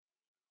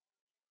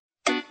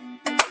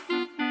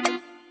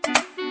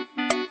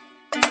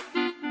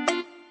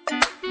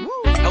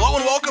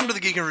welcome to the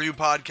Geek and Review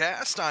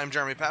podcast. I'm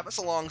Jeremy Pappas,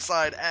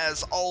 alongside,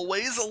 as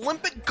always,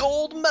 Olympic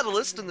gold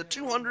medalist in the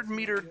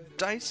 200-meter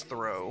dice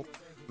throw,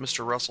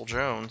 Mr. Russell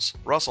Jones.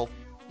 Russell.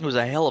 It was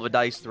a hell of a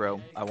dice throw.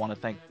 I want to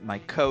thank my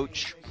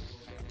coach,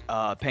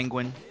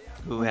 Penguin,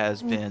 who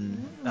has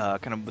been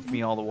kind of with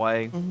me all the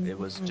way. It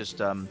was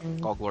just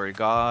all glory to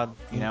God,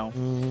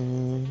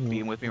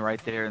 being with me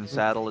right there in the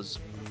saddle as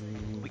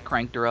we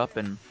cranked her up.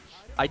 And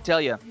I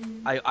tell you,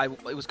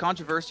 it was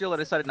controversial. I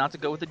decided not to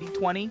go with the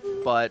D20,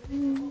 but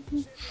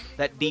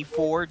that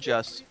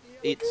D4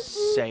 it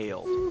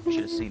sailed. You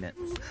should have seen it.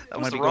 That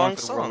I'm was going to the be wrong going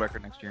for the song. world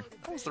record next year.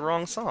 That was the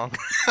wrong song.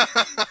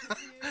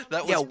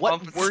 That was Yeah, what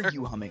Pomp and were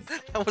you humming?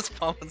 That was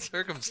Pomp and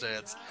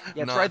Circumstance.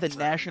 Yeah, try the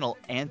national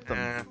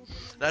anthem.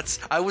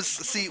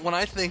 When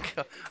I think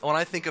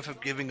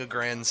of giving a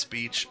grand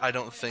speech, I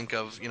don't think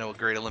of, a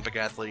great Olympic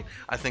athlete.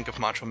 I think of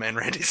Macho Man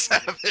Randy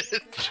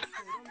Savage.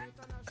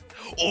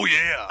 Oh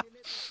yeah.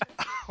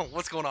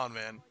 What's going on,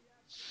 man?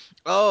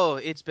 Oh,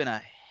 it's been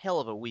a hell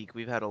of a week.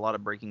 We've had a lot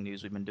of breaking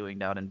news we've been doing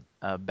down in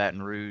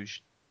Baton Rouge.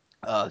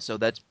 So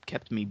that's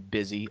kept me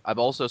busy. I've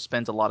also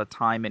spent a lot of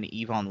time in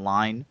EVE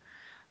Online,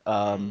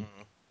 kind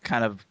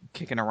of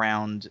kicking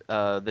around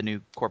the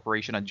new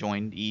corporation I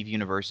joined, EVE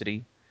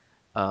University.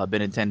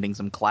 Been attending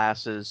some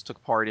classes,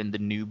 took part in the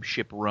Noob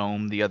Ship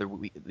Rome the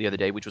other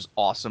day, which was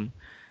awesome.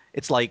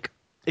 It's like,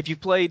 if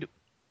you've played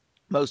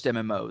most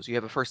MMOs, you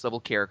have a first level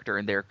character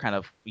and they're kind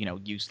of,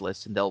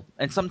 useless,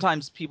 and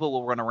sometimes people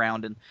will run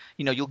around and,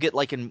 you'll get,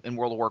 like in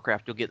World of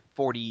Warcraft, you'll get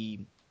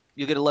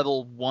a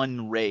level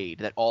 1 raid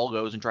that all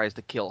goes and tries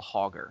to kill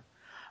Hogger.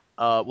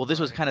 Well, this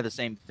was kind of the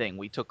same thing.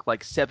 We took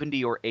like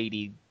 70 or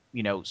 80,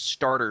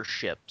 starter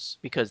ships,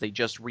 because they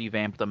just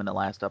revamped them in the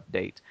last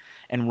update,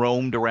 and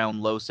roamed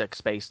around low-sec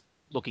space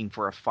looking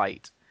for a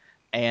fight.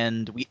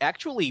 And we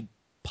actually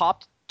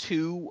popped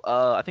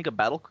I think a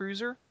battle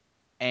cruiser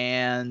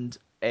and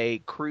a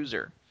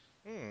cruiser.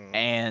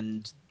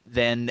 And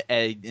then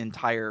an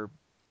entire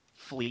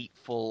fleet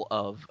full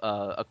of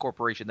a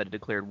corporation that had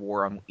declared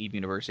war on EVE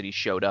University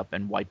showed up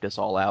and wiped us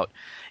all out.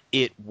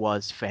 It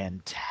was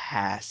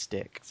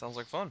fantastic. Sounds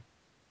like fun.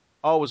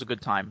 Oh, it was a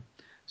good time.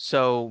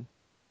 So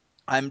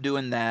I'm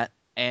doing that,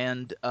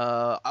 and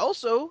I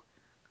also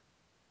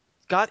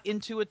got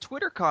into a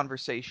Twitter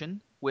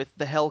conversation with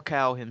the Hell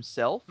Cow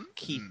himself,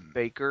 Keith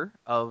Baker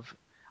of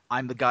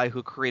I'm the Guy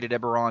Who Created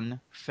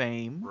Eberron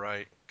fame.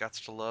 Right.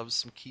 Gots to love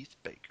some Keith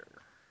Baker.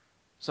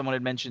 Someone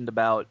had mentioned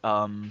about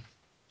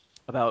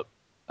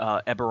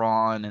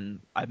Eberron, and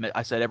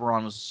I said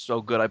Eberron was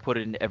so good I put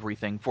it into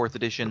everything. 4th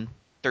edition,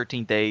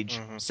 13th age,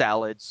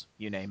 salads,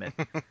 you name it.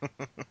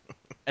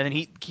 And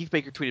then Keith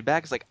Baker tweeted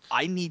back, it's like,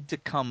 I need to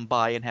come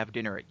by and have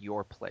dinner at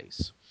your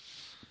place.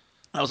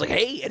 I was like,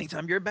 hey,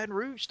 anytime you're in Baton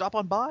Rouge, stop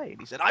on by. And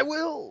he said, I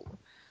will.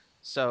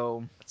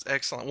 So that's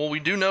excellent. Well,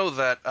 we do know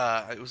that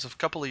it was a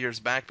couple of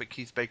years back, but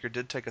Keith Baker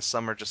did take a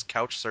summer just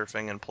couch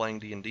surfing and playing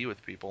D&D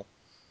with people.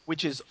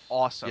 Which is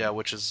awesome. Yeah,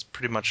 which is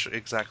pretty much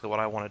exactly what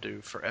I want to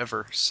do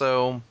forever.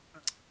 So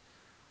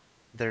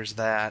there's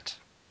that.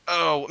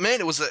 Oh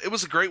man, it was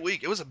a great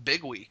week. It was a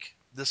big week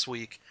this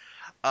week.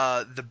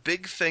 The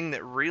big thing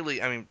that really,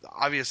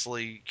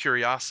 obviously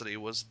Curiosity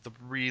was the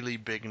really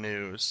big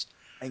news.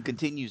 And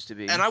continues to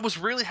be. And I was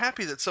really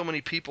happy that so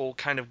many people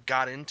kind of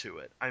got into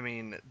it. I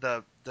mean,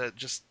 the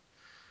just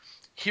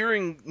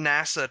hearing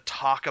NASA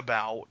talk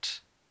about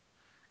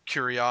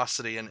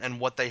Curiosity and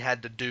what they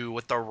had to do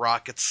with the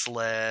rocket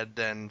sled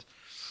and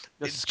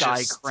the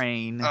sky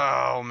crane.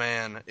 Oh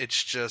man,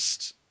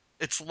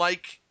 it's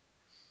like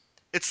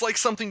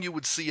something you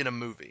would see in a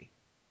movie.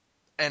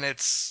 And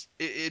it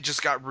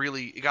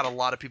got a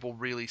lot of people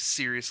really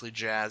seriously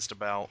jazzed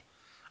about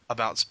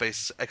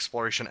space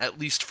exploration, at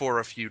least for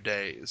a few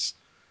days.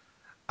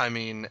 I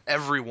mean,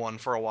 everyone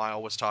for a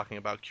while was talking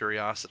about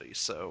Curiosity,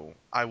 so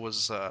I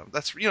was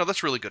that's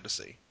really good to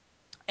see.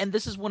 And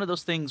this is one of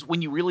those things,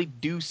 when you really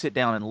do sit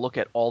down and look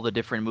at all the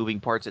different moving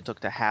parts it took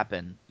to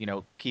happen.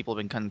 People have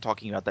been kind of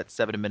talking about that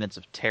 7 minutes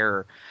of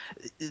terror.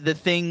 The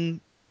thing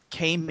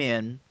came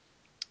in,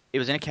 it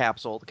was in a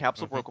capsule, the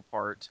capsule broke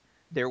apart.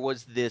 There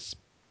was this,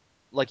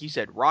 like you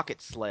said,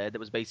 rocket sled that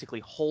was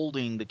basically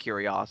holding the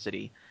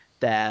Curiosity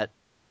that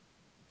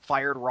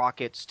fired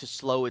rockets to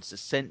slow its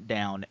ascent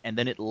down, and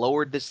then it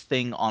lowered this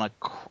thing on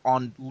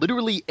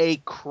literally a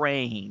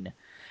crane,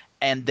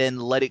 and then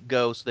let it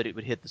go so that it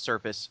would hit the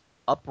surface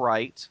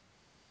upright,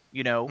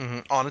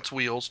 on its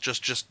wheels,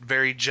 just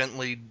very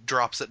gently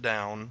drops it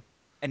down,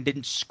 and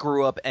didn't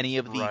screw up any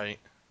of the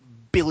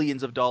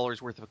billions of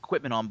dollars worth of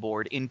equipment on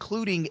board,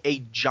 including a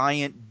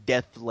giant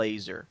death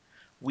laser.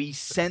 We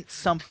sent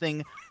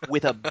something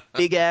with a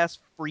big-ass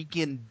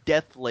freaking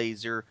death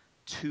laser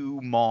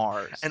to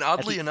Mars. And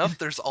oddly enough,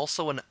 there's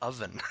also an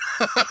oven.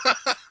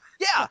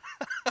 Yeah!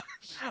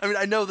 I mean,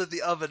 I know that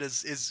the oven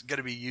is going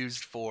to be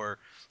used for,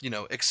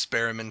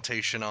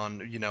 experimentation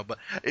on, but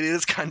it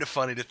is kind of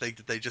funny to think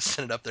that they just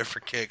sent it up there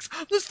for kicks.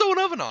 Let's throw an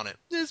oven on it.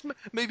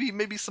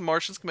 Maybe some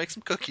Martians can make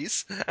some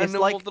cookies, and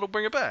then it'll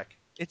bring it back.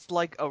 It's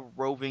like a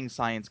roving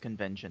science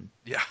convention.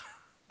 Yeah.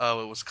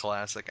 Oh, it was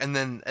classic. And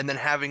then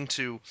having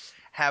to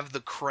have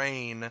the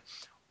crane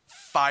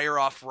fire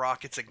off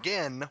rockets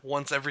again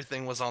once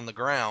everything was on the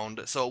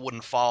ground, so it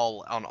wouldn't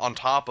fall on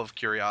top of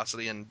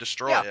Curiosity and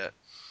destroy Yeah. it.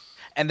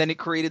 And then it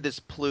created this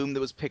plume that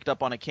was picked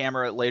up on a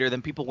camera later.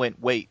 Then people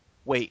went, wait,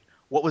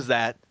 what was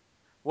that?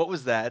 What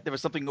was that? There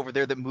was something over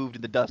there that moved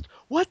in the dust.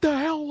 What the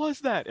hell was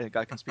that? And it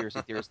got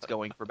conspiracy theorists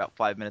going for about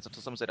 5 minutes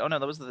until someone said, "Oh no,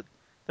 that was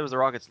the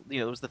rockets.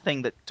 It was the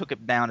thing that took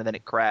it down, and then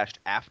it crashed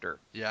after."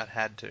 Yeah, it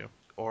had to,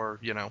 or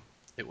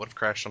it would have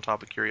crashed on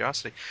top of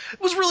Curiosity.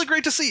 It was really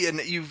great to see, and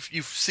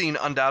you've seen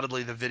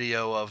undoubtedly the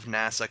video of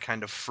NASA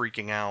kind of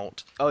freaking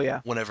out Oh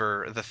yeah,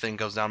 whenever the thing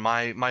goes down.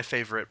 My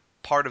favorite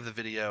part of the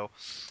video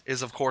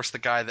is, of course, the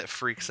guy that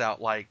freaks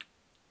out like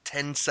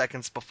 10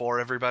 seconds before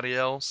everybody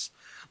else.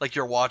 Like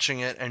you're watching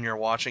it and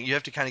you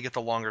have to kind of get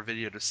the longer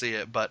video to see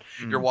it, but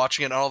you're mm,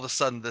 watching it and all of a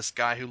sudden this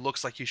guy who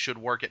looks like he should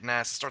work at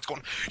NASA starts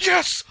going,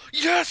 "Yes!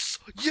 Yes!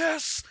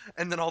 Yes!"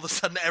 And then all of a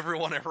sudden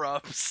everyone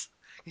erupts.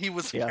 He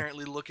was yeah,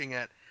 apparently looking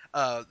at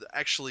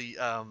actually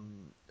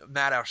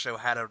Maddow Show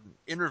had an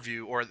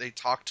interview or they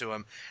talked to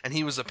him and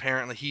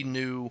he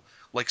knew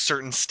like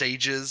certain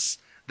stages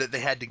that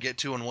they had to get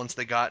to, and once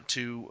they got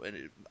to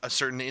a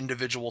certain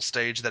individual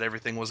stage that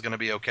everything was going to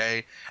be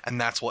okay, and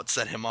that's what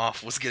set him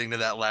off was getting to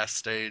that last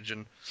stage,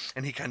 and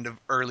he kind of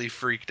early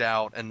freaked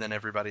out, and then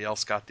everybody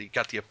else got the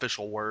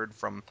official word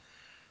from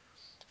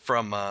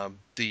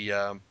the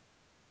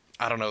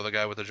I don't know, the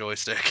guy with the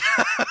joystick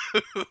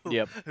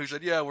yep, who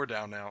said, "Yeah, we're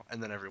down now,"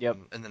 and then yep.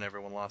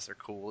 everyone lost their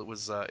cool. It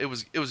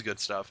was good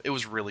stuff. It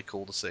was really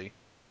cool to see.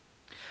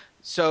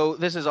 So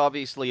this is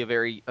obviously a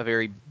very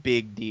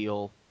big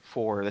deal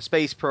for the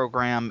space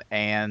program,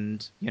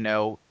 and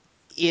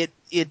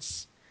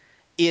it's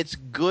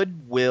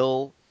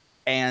goodwill,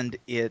 and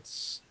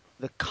it's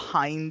the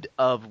kind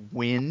of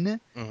win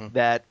Hmm.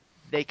 that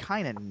they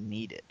kind of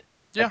needed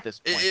Yeah, at this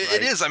point, it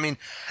right? is. I mean,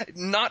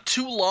 not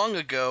too long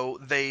ago,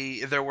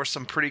 there were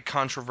some pretty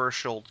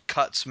controversial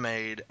cuts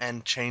made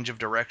and change of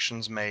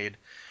directions made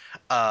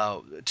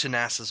to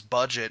NASA's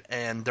budget,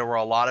 and there were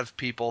a lot of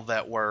people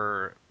that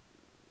were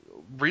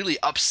really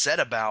upset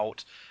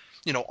about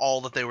all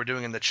that they were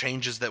doing and the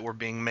changes that were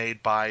being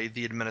made by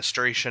the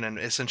administration, and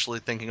essentially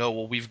thinking, oh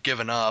well, we've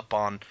given up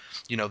on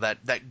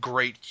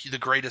the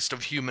greatest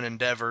of human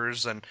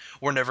endeavors, and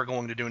we're never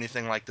going to do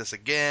anything like this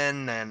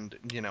again, and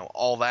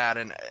all that.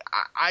 And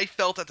I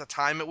felt at the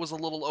time it was a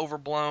little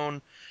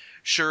overblown.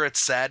 Sure,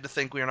 it's sad to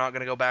think we're not going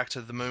to go back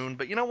to the moon,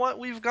 but you know what,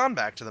 we've gone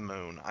back to the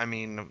moon. I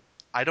mean,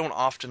 I don't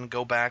often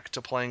go back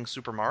to playing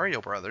Super Mario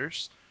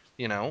Brothers.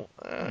 It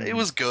Mm.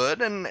 was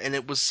good, and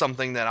it was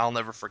something that I'll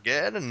never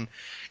forget, and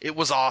it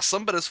was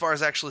awesome. But as far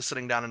as actually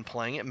sitting down and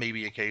playing it,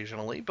 maybe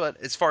occasionally, but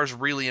as far as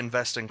really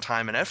investing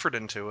time and effort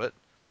into it,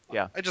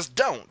 Yeah. I just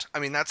don't. I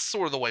mean, that's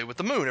sort of the way with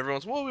the moon.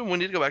 Everyone's, well, we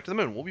need to go back to the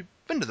moon. Well, we've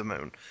been to the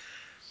moon.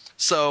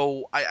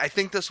 So I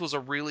think this was a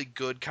really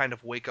good kind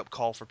of wake up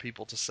call for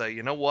people to say,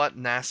 you know what,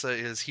 NASA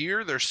is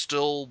here. They're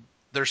still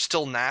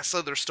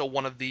NASA. They're still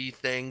one of the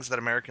things that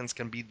Americans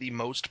can be the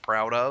most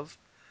proud of,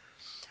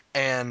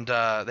 and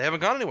they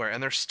haven't gone anywhere,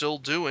 and they're still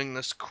doing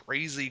this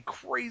crazy,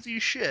 crazy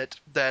shit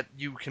that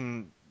you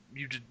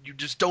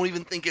just don't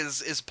even think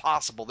is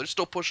possible. They're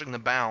still pushing the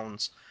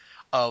bounds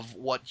of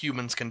what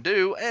humans can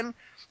do, and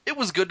it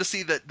was good to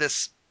see that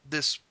this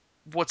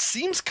what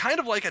seems kind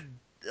of like a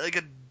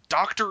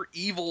Doctor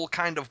Evil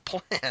kind of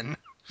plan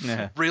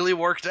Yeah. really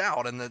worked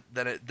out, and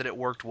that it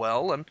worked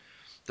well, and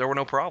there were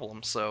no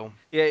problems. So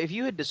Yeah, if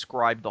you had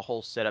described the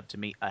whole setup to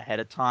me ahead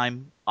of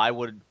time, I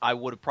would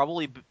have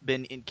probably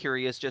been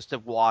curious just to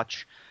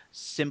watch,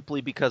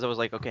 simply because I was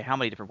like, okay, how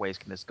many different ways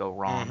can this go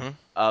wrong?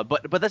 hmm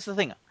But that's the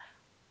thing.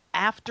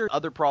 After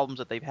other problems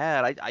that they've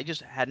had, I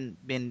just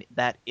hadn't been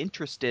that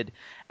interested,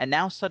 and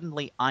now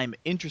suddenly I'm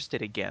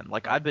interested again.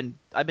 Like I've been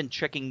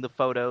checking the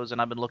photos, and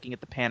I've been looking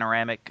at the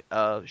panoramic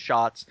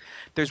shots.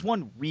 There's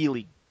one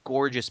really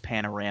gorgeous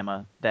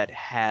panorama that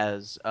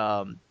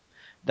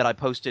I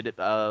posted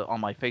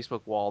on my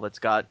Facebook wall, that's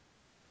got,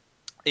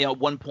 at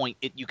one point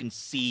you can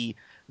see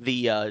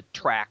the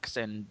tracks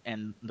and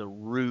the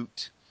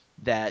route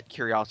that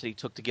Curiosity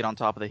took to get on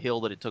top of the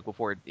hill that it took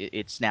before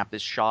it snapped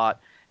this shot.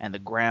 And the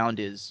ground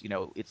is,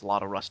 it's a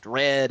lot of rust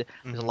red.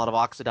 There's a hmm lot of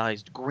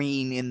oxidized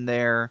green in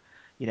there.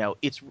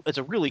 It's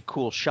a really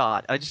cool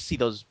shot. I just see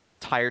those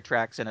tire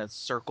tracks in a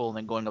circle and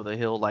then going over the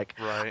hill like,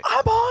 right.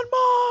 I'm on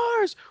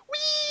Mars.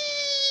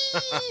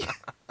 Whee!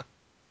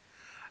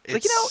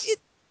 Like, It's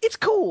it's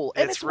cool,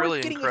 and it's it's worth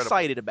really getting incredible.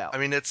 excited I about.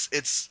 mean,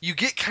 it's you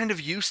get kind of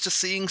used to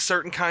seeing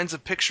certain kinds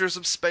of pictures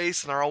of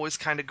space, and they're always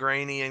kind of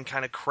grainy and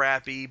kind of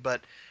crappy.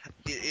 But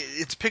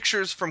it's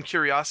pictures from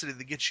Curiosity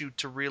that get you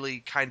to really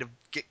kind of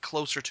get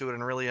closer to it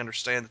and really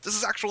understand that this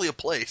is actually a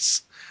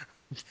place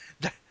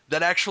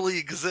that actually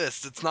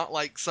exists. It's not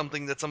like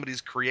something that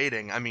somebody's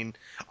creating. I mean,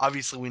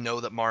 obviously we know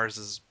that Mars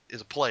is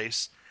a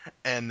place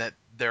and that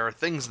there are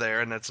things there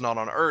and it's not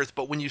on Earth,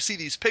 but when you see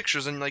these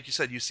pictures and like you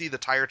said, you see the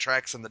tire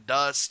tracks and the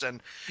dust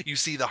and you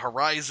see the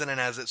horizon, and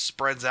as it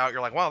spreads out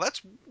you're like, wow,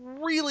 that's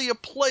really a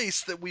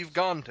place that we've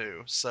gone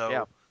to.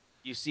 Yeah. So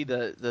You see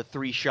the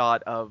three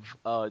shot of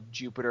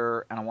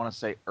Jupiter, and I want to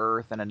say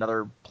Earth and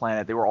another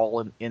planet. They were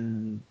all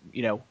in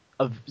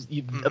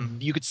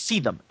you could see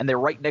them, and they're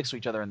right next to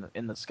each other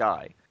in the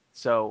sky.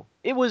 So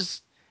it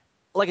was,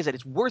 like I said,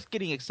 it's worth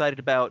getting excited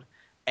about,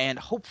 and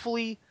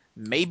hopefully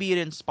maybe it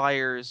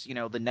inspires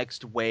the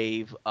next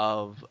wave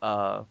of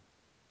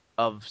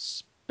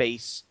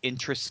space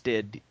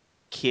interested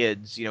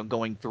kids,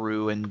 going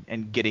through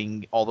and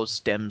getting all those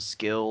STEM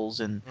skills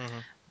and Hmm.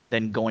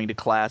 then going to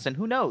class. And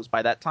who knows,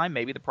 by that time,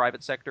 maybe the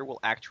private sector will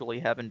actually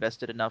have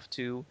invested enough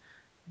to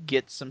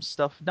get some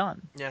stuff done.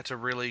 Yeah,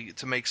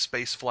 to make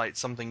space flight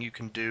something you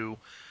can do,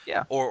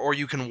 Yeah, or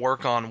you can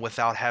work on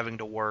without having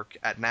to work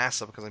at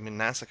NASA, because I mean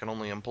NASA can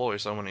only employ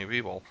so many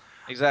people.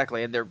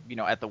 exactly. And they're,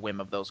 at the whim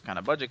of those kind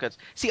of budget cuts.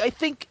 See, I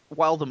think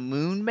while the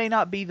moon may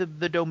not be the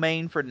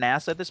domain for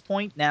NASA at this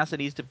point, NASA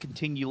needs to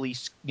continually,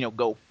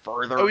 go Oh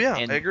further yeah, I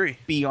and agree.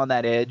 be on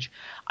that edge.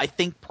 I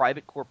think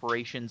private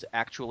corporations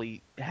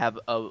actually have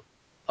a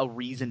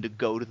reason to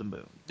go to the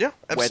moon, Yeah,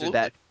 whether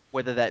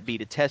absolutely. that be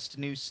to test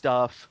new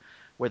stuff,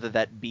 whether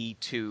that be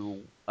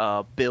to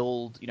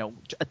build,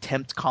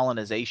 attempt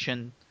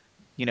colonization,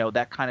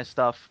 that kind of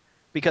stuff.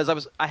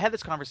 Because I had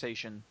this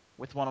conversation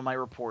with one of my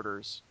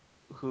reporters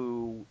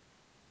who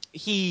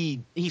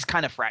he's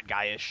kind of frat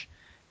guyish,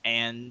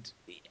 and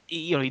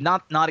he's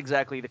not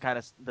exactly the kind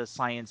of the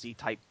sciency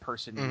type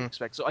person you would Hmm.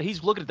 expect. So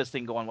he's looking at this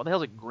thing going, "What the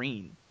hell's it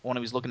green?" When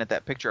he was looking at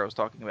that picture I was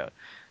talking about,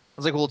 I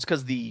was like, "Well, it's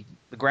because the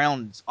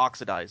ground's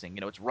oxidizing.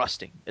 It's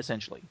rusting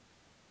essentially,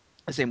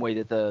 the same way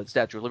that the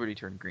Statue of Liberty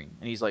turned green."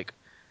 And he's like,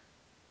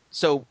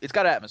 "So it's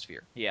got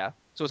atmosphere, yeah.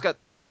 So it's got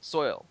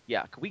soil,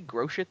 yeah. Can we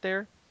grow shit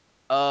there?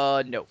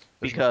 No, There's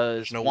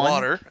because no one,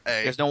 water.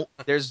 A.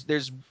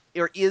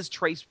 there is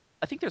trace.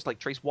 I think there's like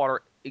trace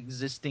water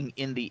existing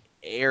in the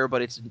air,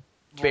 but it's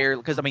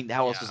barely because I mean,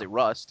 how else does Yeah. it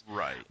rust?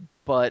 Right.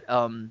 But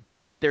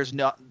there's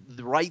not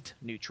the right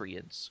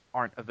nutrients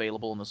aren't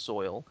available in the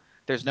soil.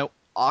 There's no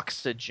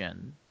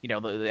oxygen.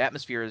 The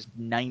atmosphere is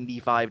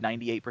 95,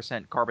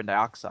 98% carbon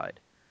dioxide.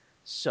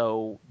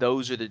 So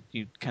those are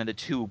kind of the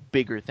two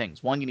bigger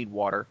things. One, you need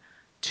water.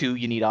 Two,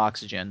 you need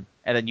oxygen,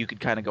 and then you could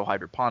kind of go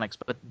hydroponics.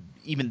 But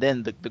even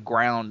then, the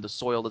ground, the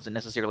soil doesn't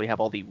necessarily have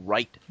all the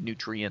right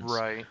nutrients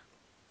Right.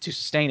 to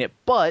sustain it.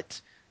 But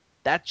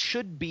that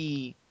should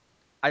be,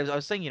 I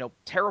was saying,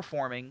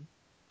 terraforming,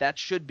 that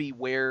should be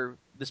where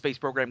the space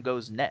program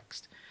goes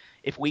next.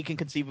 If we can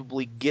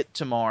conceivably get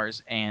to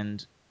Mars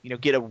and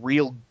get a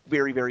real,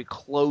 very, very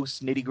close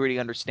nitty gritty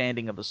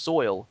understanding of the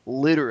soil,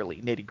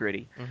 literally nitty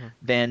gritty, Hmm.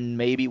 then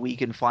maybe we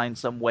can find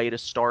some way to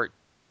start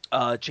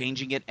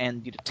changing it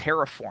and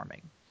terraforming.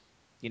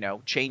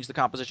 Change the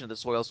composition of the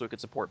soil so it could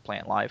support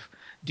plant life.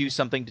 Do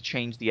something to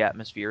change the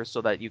atmosphere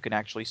so that you can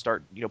actually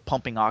start,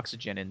 pumping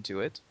oxygen into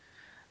it.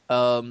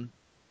 Um,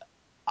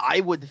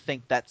 I would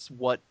think that's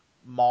what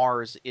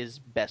Mars is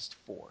best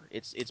for.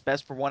 It's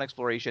best for one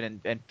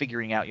exploration and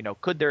figuring out,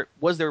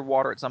 was there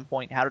water at some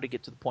point? How did it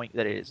get to the point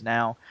that it is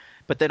now?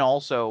 But then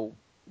also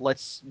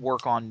let's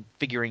work on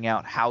figuring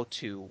out how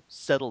to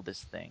settle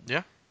this thing.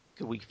 Yeah.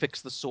 Could we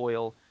fix the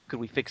soil? Could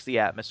we fix the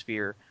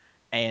atmosphere?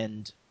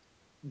 And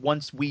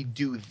once we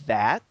do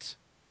that,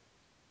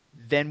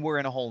 then we're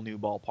in a whole new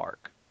ballpark.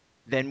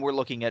 Then we're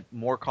looking at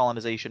more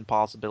colonization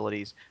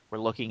possibilities. We're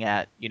looking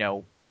at,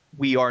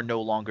 we are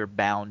no longer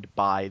bound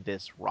by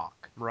this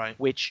rock, Right.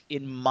 which,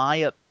 in my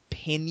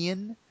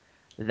opinion,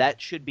 that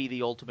should be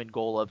the ultimate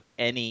goal of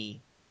any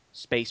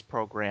space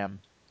program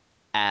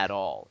at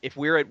all. If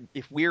we're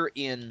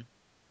in,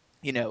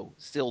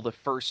 still the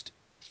first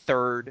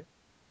third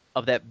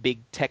of that big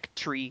tech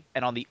tree,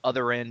 and on the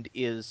other end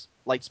is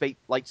light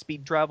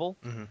speed travel,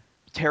 Hmm.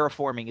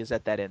 terraforming is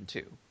at that end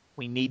too.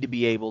 We need to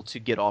be able to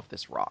get off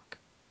this rock,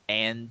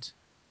 and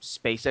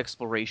space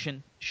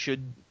exploration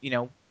should,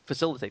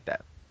 facilitate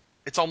that.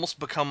 It's almost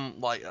become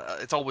like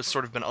it's always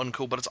sort of been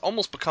uncool, but it's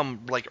almost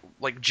become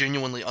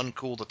genuinely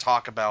uncool to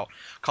talk about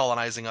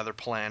colonizing other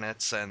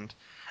planets and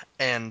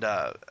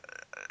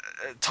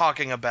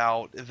talking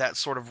about that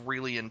sort of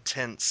really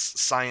intense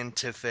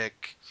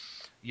scientific.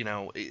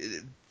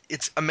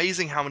 It's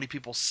amazing how many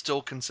people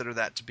still consider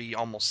that to be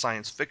almost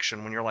science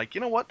fiction when you're like, you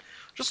know what?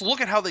 Just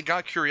look at how they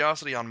got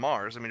Curiosity on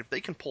Mars. I mean, if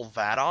they can pull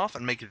that off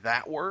and make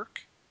that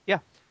work, Yeah.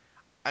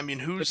 I mean,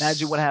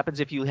 Imagine what who's happens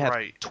if you have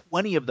right?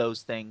 20 of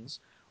those things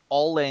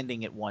all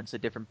landing at once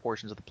at different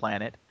portions of the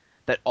planet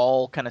that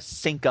all kind of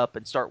sync up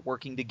and start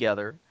working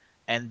together,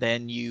 and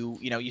then you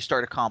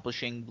start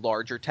accomplishing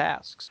larger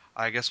tasks.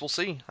 I guess we'll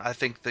see. I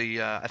think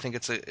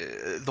it's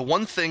the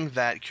one thing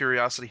that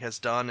Curiosity has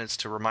done is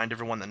to remind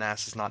everyone that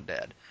NASA's not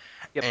dead,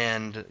 Yep.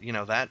 and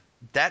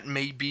that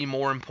may be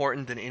more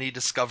important than any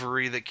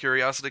discovery that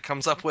Curiosity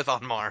comes up with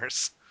on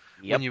Mars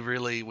Yep.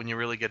 when you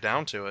really get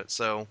down to it.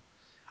 So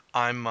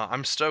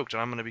I'm stoked,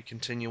 and I'm going to be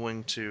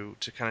continuing to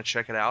kind of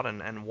check it out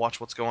and watch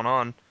what's going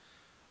on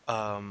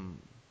um,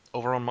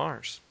 over on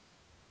Mars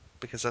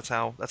because that's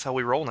how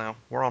we roll now.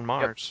 We're on Yep.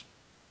 Mars.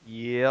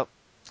 Yep.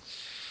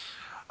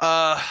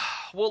 Uh,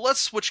 well, let's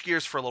switch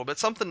gears for a little bit.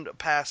 Something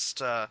past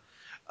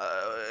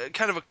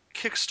kind of a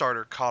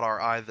Kickstarter caught our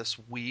eye this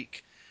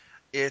week.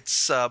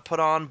 It's put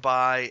on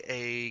by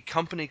a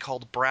company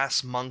called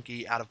Brass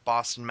Monkey out of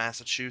Boston,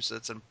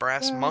 Massachusetts, and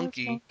Brass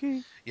monkey,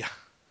 Yeah,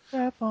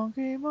 that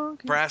funky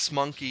monkey. Brass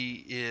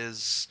Monkey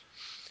is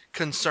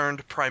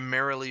concerned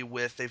primarily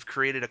with they've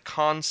created a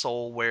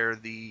console where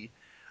the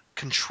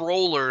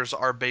controllers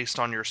are based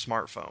on your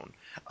smartphone.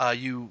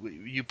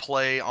 You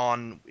play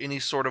on any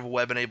sort of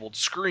web-enabled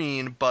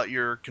screen, but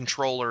your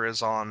controller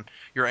is on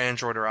your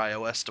Android or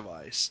iOS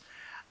device.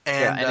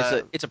 Yeah, And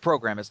and it's a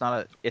program. right, it's not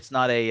a. it's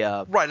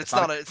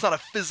not a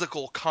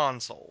physical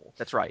console,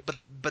 That's right.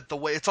 but the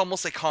way it's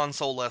almost a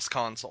console-less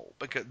console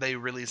because they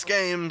release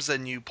games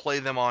and you play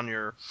them on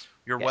your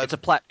Yeah, web.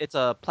 it's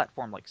a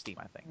platform like Steam,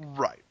 I think.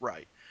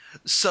 Right.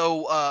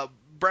 So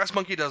Brass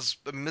Monkey does.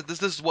 I mean,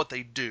 this is what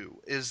they do: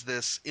 is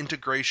this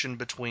integration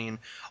between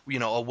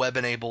a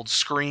web-enabled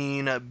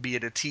screen, be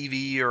it a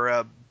TV or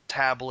a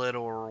tablet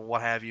or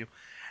what have you,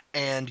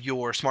 and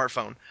your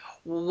smartphone.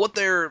 What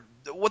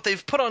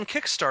they've put on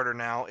Kickstarter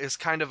now is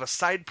kind of a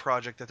side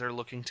project that they're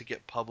looking to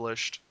get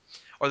published,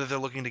 or that they're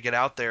looking to get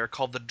out there,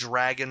 called the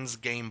Dragon's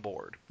Game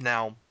Board.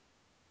 Now,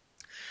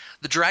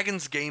 the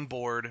Dragon's Game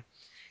Board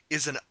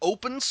is an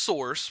open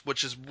source,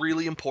 which is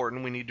really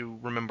important. We need to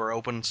remember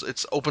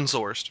it's open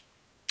sourced.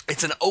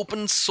 It's an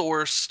open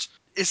sourced,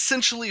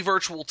 essentially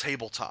virtual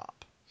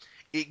tabletop.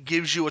 It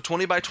gives you a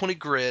 20 by 20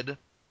 grid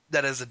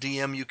that as a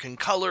DM you can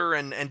color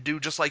and do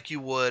just like you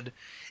would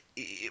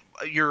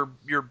your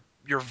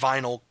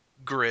vinyl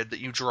grid that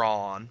you draw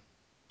on.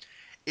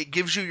 It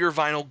gives you your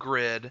vinyl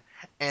grid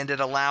and it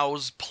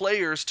allows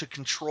players to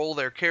control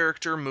their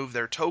character, move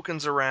their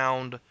tokens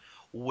around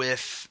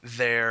with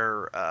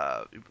their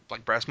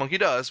like Brass Monkey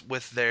does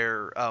with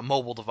their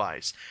mobile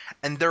device.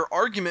 And their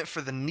argument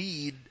for the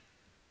need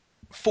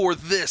for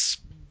this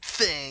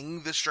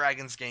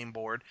Dragon's Game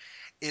Board,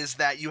 is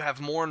that you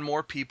have more and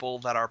more people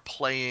that are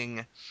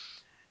playing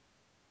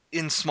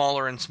in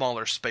smaller and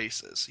smaller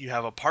spaces. You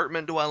have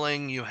apartment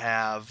dwelling, you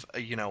have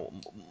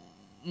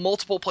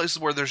multiple places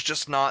where there's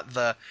just not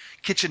the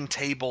kitchen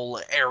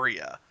table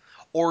area.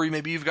 Or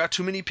maybe you've got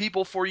too many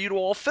people for you to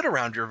all fit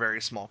around your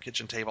very small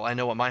kitchen table. I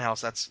know at my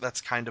house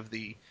that's kind of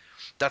the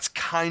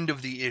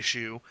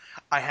issue.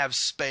 I have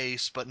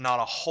space, but not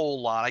a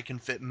whole lot. I can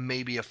fit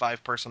maybe a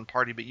 5-person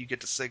party, but you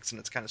get to 6 and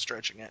it's kind of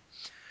stretching it.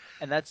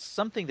 And that's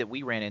something that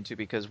we ran into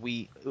because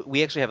we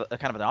actually have a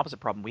kind of an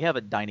opposite problem. We have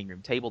a dining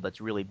room table that's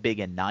really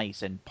big and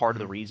nice, and part of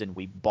the reason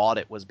we bought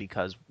it was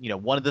because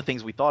one of the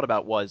things we thought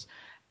about was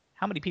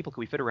how many people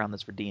can we fit around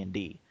this for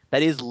D&D.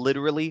 That is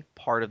literally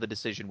part of the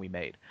decision we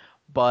made.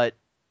 But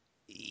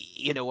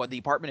the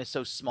apartment is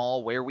so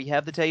small where we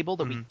have the table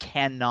that we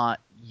cannot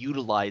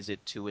utilize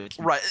it to its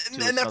right,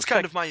 and that's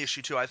kind of effect. my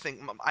issue too. I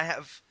think I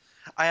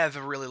have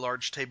a really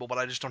large table, but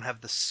I just don't have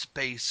the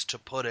space to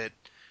put it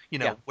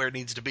Yeah. where it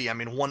needs to be. I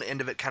mean, one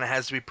end of it kind of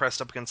has to be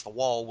pressed up against the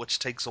wall, which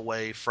takes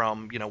away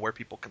from where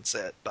people can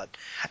sit.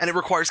 And it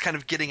requires kind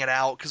of getting it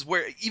out, because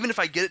even if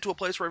I get it to a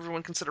place where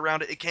everyone can sit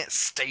around it, it can't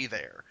stay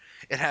there.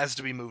 It has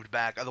to be moved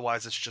back,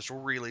 otherwise it's just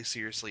really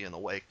seriously in the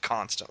way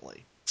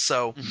constantly.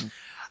 So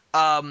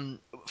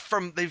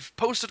they've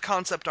posted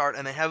concept art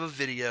and they have a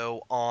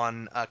video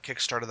on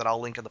Kickstarter that I'll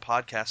link in the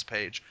podcast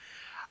page.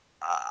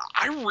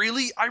 I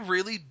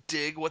really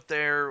dig what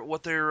they're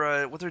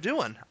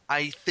doing.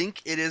 I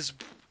think it's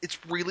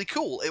really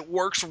cool. It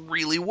works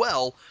really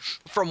well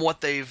from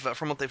what they've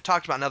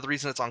talked about. Now the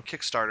reason it's on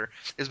Kickstarter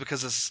is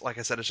because it's, like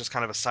I said, it's just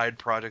kind of a side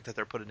project that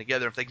they're putting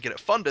together. If they can get it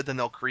funded, then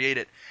they'll create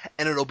it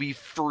and it'll be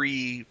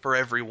free for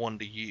everyone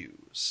to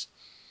use.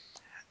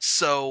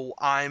 So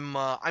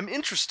I'm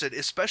interested,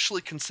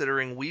 especially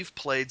considering we've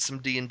played some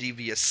D&D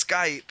via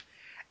Skype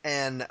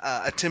and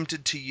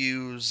attempted to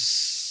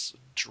use,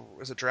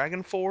 is it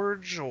Dragon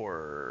Forge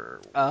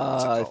or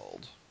what's it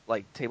called?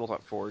 Like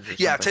Tabletop Forge or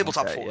Yeah, something like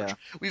Tabletop that. Forge. Yeah.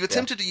 We've Yeah.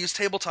 attempted to use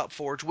Tabletop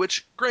Forge,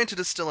 which granted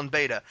is still in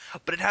beta,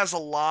 but it has a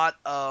lot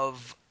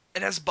of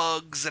it has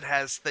bugs, it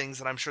has things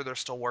that I'm sure they're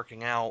still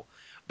working out,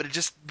 but it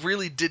just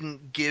really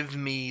didn't give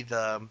me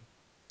that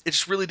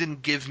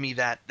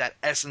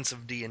essence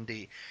of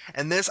D&D.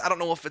 And this, I don't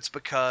know if it's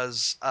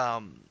because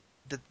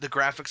the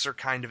graphics are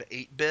kind of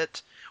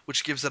 8-bit,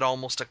 which gives it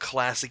almost a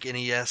classic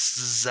NES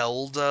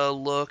Zelda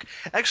look.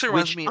 It actually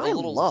reminds Which me a I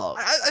little. love.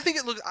 I think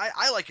it looks.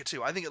 I like it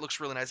too. I think it looks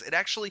really nice. It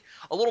actually,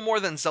 a little more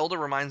than Zelda,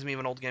 reminds me of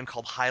an old game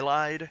called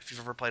Hylide. If you've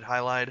ever played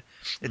Hylide,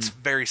 it's Mm.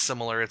 very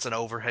similar. It's an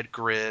overhead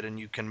grid and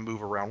you can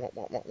move around.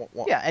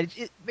 Yeah,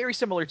 and very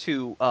similar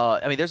to.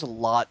 I mean, there's a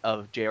lot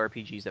of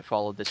JRPGs that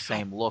follow this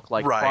same look,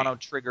 like Right. Chrono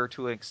Trigger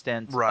to an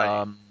extent.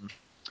 Right.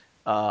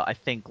 I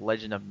think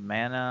Legend of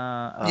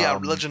Mana. Yeah,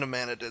 Legend of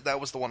Mana did.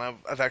 That was the one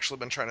I've actually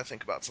been trying to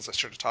think about since I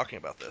started talking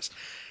about this.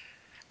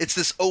 It's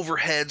this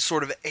overhead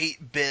sort of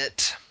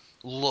 8-bit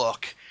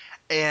look,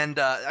 and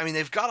I mean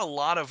they've got a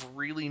lot of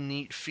really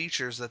neat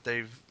features that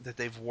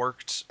they've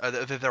worked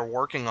that they're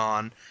working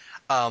on.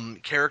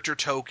 Character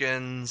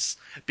tokens,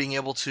 being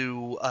able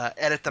to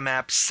edit the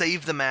map,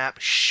 save the map,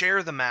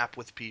 share the map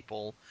with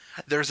people.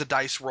 There's a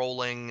dice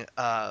rolling.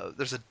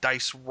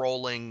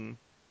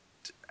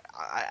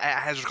 I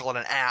hazard call it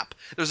an app.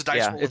 There's a dice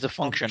Yeah, rolling it's a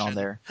function on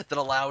there. that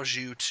allows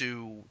you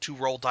to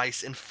roll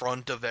dice in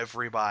front of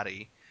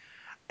everybody.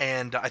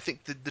 And I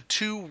think the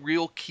two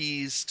real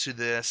keys to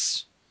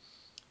this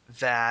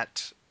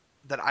that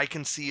I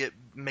can see it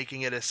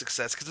making it a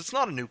success, because it's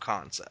not a new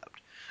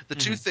concept. The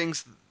two Mhm.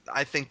 things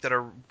I think that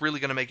are really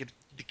going to make it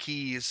the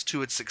keys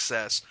to its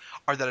success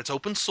are that it's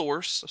open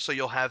source, so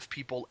you'll have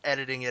people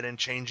editing it and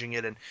changing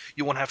it, and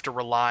you won't have to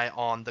rely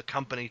on the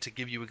company to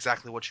give you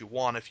exactly what you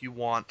want. If you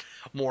want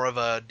more of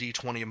a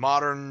D20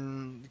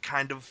 modern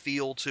kind of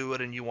feel to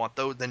it, and you want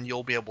those, then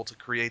you'll be able to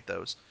create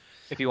those.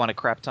 If you want a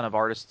crap ton of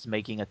artists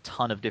making a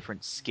ton of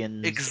different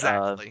skins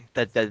Exactly.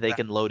 that they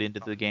can load into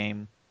the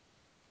game.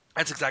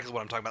 That's exactly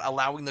what I'm talking about.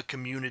 Allowing the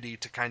community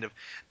to kind of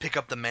pick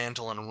up the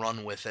mantle and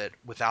run with it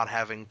without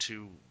having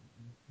to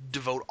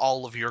devote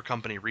all of your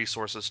company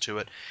resources to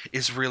it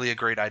is really a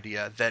great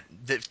idea. That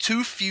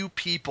too few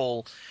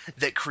people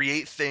that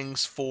create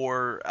things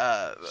for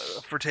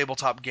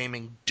tabletop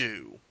gaming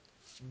do.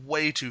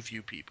 Way too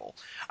few people.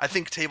 I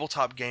think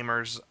tabletop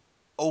gamers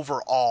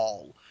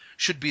overall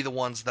should be the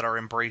ones that are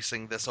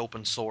embracing this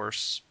open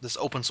source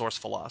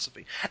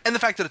philosophy, and the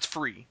fact that it's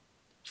free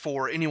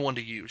for anyone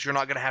to use. You're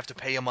not going to have to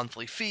pay a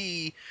monthly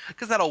fee,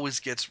 because that always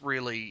gets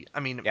really. I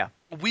mean, Yeah.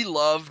 we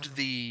loved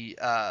the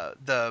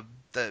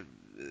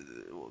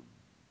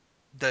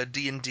the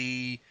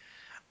D&D.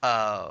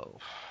 Uh,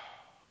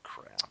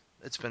 crap!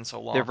 It's been so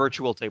They're long.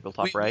 virtual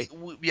tabletop, right?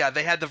 Yeah,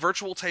 they had the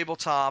virtual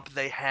tabletop.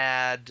 They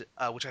had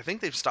which I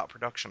think they've stopped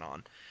production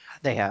on.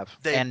 They have.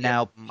 They And yeah,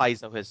 now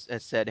Paizo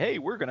has said, "Hey,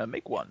 we're going to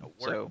make one." work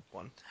So,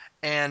 one.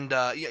 And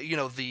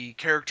the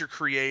character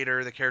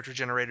creator, the character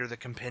generator, the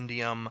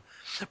compendium.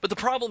 But the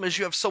problem is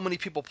you have so many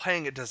people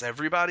paying it. Does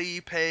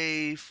everybody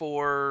pay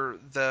for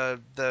the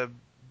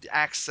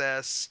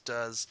access?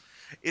 Does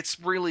it's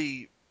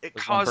really it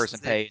does one causes person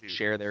pay and issues.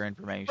 share their Right,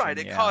 information?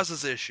 it Yeah.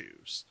 causes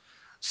issues.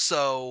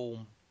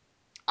 So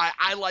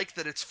I like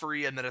that it's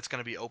free and that it's going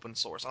to be open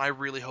source, and I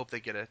really hope they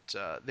get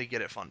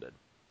it funded.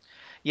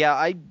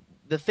 Yeah,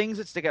 the things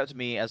that stick out to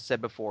me, as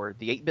said before,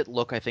 the 8-bit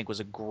look I think was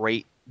a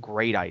great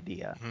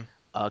idea. Hmm.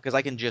 Because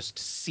I can just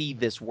see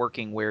this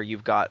working where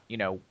you've got,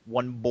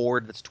 one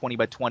board that's 20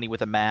 by 20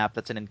 with a map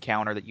that's an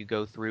encounter that you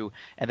go through,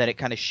 and then it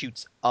kind of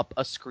shoots up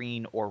a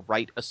screen or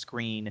right a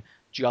screen,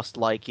 just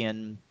like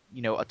in,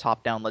 a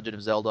top-down Legend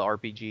of Zelda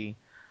RPG.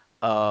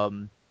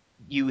 Um,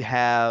 you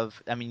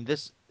have, I mean,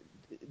 this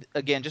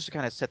again, just to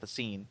kind of set the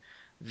scene,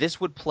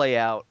 this would play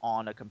out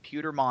on a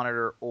computer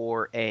monitor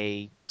or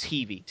a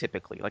TV,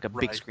 typically, like a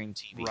big Right. screen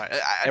TV. Right.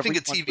 I think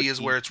a Everyone TV would is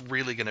be where it's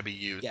really going to be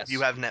used. If you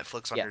yes, have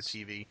Netflix on your yes.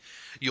 TV,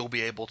 you'll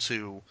be able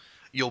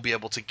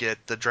to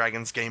get the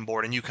Dragon's game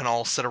board, and you can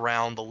all sit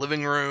around the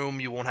living room.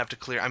 You won't have to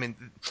clear. I mean,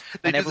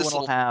 they And do this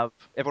little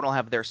everyone will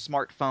have their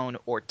smartphone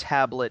or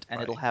tablet,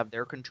 and it'll right. have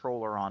their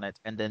controller on it,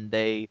 and then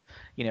they,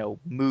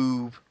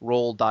 move,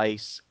 roll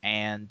dice,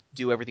 and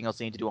do everything else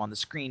they need to do on the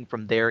screen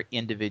from their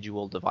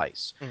individual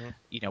device.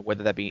 Mhm.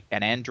 Whether that be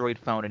an Android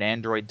phone, an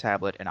Android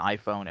tablet, an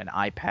iPhone, an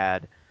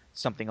iPad,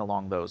 something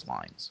along those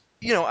lines.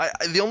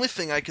 The only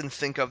thing I can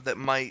think of that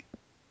might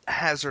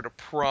hazard a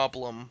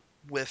problem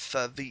with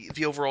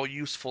the overall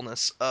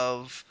usefulness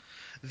of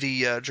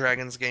the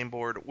Dragon's game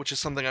board, which is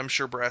something I'm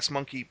sure Brass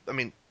Monkey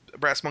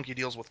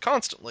deals with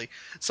constantly,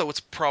 so it's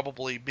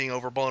probably being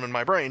overblown in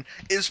my brain,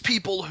 is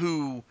people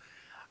who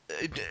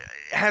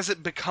has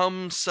it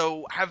become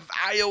so have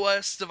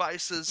iOS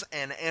devices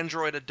and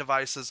Android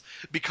devices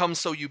become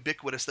so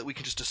ubiquitous that we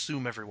can just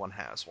assume everyone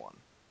has one.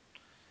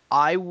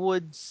 I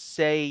would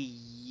say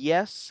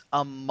yes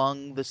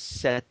among the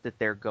set that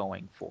they're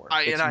going for.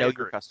 It's I know your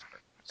agree.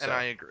 customer. And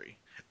I So, agree.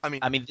 I mean,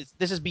 I mean,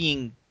 this is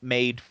being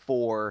made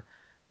for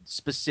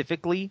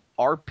specifically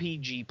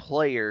RPG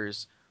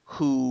players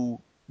who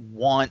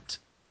want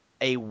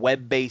a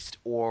web-based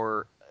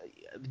or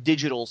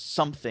digital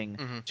something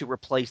mhm, to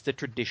replace the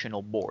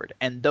traditional board.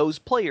 And those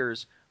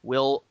players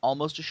will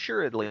almost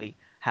assuredly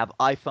have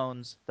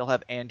iPhones, they'll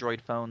have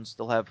Android phones,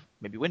 they'll have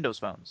maybe Windows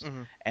phones,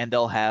 mhm, and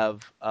they'll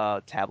have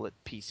tablet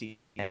PC.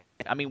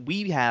 I mean,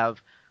 we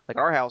have, like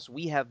our house,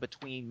 we have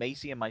between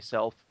Macy and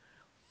myself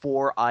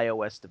 4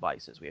 iOS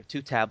devices. We have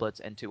 2 tablets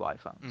and 2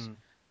 iPhones. mhm.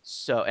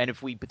 So, and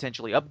if we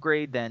potentially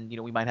upgrade, then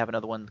we might have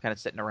another one kind of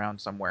sitting around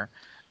somewhere.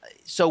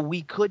 So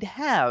we could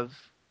have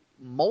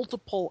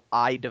multiple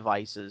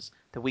devices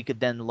that we could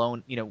then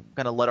loan,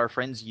 kind of let our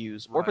friends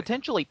use, or Right.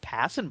 potentially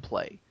pass and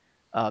play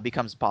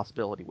becomes a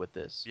possibility with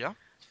this. Yeah.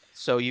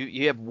 So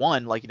you have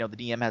one, like, the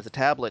DM has a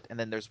tablet, and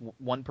then there's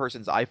one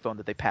person's iPhone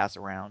that they pass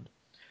around.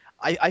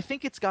 I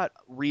think it's got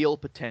real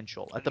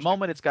potential. At the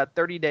moment, it's got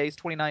 30 days,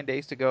 29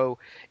 days to go.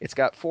 It's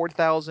got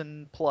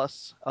 4,000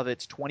 plus of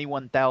its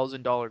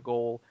 $21,000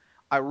 goal.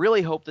 I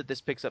really hope that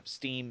this picks up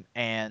steam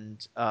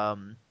and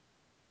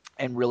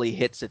really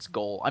hits its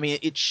goal. I mean,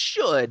 it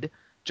should,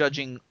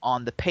 judging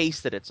on the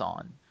pace that it's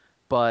on.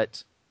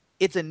 But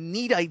it's a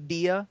neat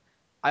idea.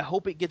 I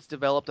hope it gets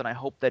developed, and I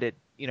hope that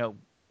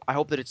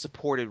it's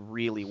supported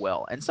really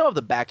well. And some of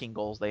the backing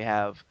goals they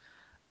have,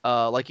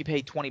 like you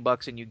pay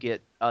 $20 and you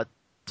get a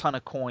ton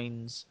of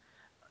coins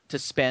to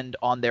spend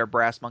on their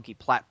Brass Monkey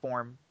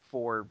platform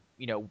for,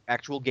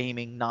 actual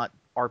gaming, not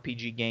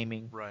RPG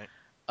gaming. Right.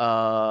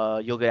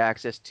 You'll get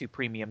access to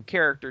premium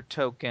character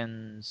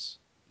tokens.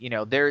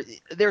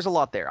 There's a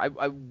lot there.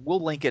 I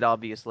will link it,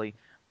 obviously,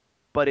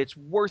 but it's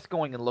worth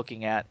going and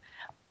looking at.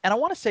 And I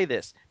want to say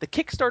this: the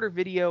Kickstarter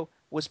video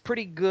was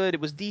pretty good. It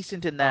was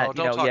decent in that, Oh,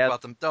 don't talk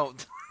about them.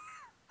 Don't.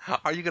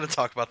 Are you going to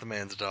talk about the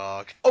man's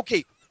dog?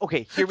 Okay,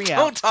 hear me out.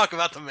 Don't talk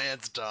about the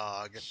man's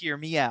dog. Hear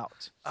me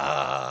out.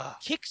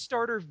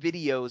 Kickstarter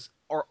videos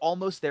are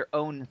almost their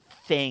own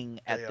thing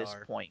at this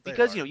point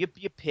because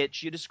you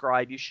pitch, you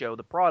describe, you show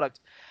the product.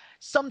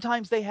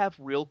 Sometimes they have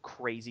real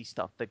crazy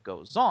stuff that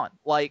goes on.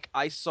 Like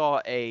I saw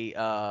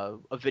a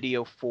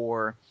video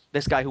for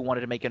this guy who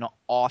wanted to make an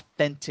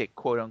authentic,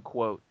 quote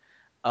unquote,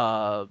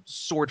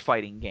 sword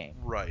fighting game.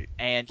 Right.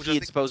 And he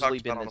had supposedly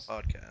been on a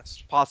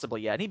podcast.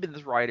 Possibly, yeah. And he'd been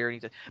this writer,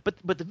 and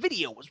but the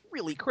video was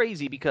really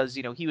crazy because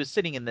he was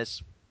sitting in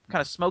this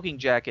kind of smoking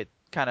jacket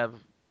kind of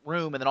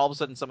room, and then all of a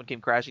sudden someone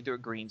came crashing through a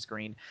green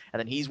screen, and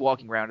then he's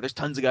walking around, and there's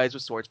tons of guys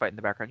with swords fighting in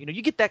the background.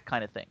 You get that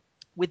kind of thing.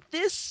 With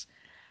this,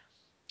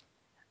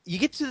 you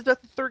get to the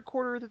third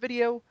quarter of the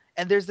video,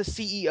 and there's the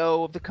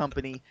CEO of the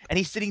company, and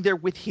he's sitting there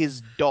with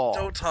his dog.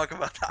 Don't talk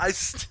about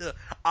that.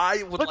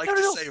 I would like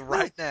to say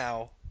right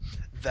now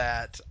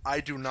that I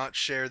do not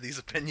share these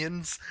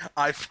opinions.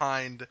 I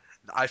find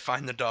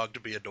the dog to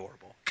be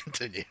adorable.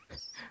 Continue.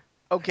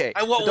 Okay.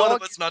 I want one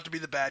of us not to be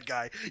the bad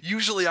guy.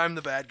 Usually I'm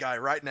the bad guy.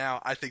 Right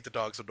now, I think the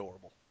dog's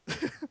adorable.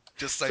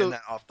 Just saying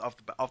that off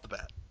the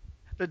bat.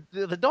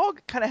 The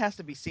dog kind of has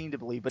to be seen to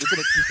believe, but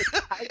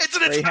it's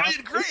an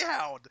Italian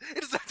greyhound.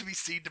 It doesn't have to be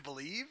seen to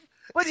believe.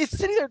 But it's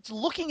sitting there, it's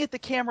looking at the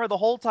camera the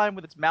whole time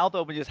with its mouth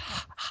open, just.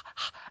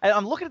 And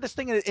I'm looking at this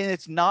thing and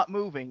it's not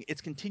moving.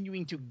 It's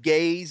continuing to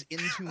gaze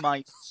into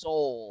my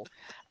soul,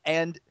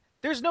 and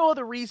there's no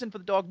other reason for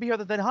the dog to be here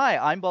other than, "Hi,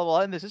 I'm blah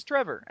blah, and this is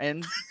Trevor,"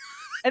 and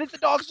the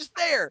dog's just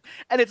there,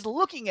 and it's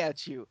looking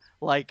at you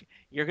like,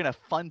 "You're gonna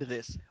fund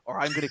this, or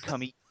I'm gonna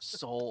come eat your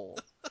soul."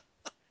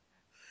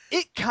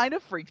 It kind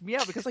of freaked me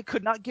out because I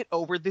could not get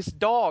over this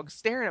dog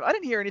staring at him. I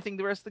didn't hear anything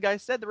the rest of the guy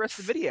said the rest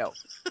of the video.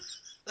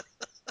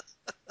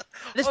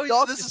 This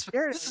dog is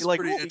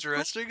pretty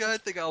interesting. Cool. I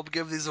think I'll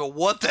give these a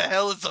what the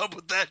hell is up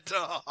with that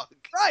dog?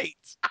 Right.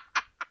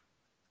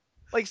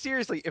 Like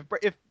seriously,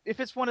 if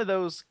it's one of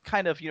those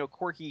kind of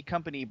quirky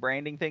company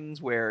branding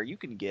things where you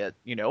can get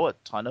a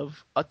ton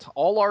of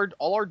all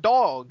our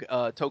dog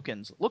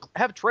tokens,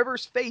 have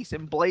Trevor's face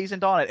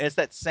emblazoned on it, and it's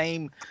that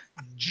same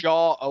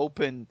jaw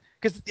open,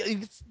 because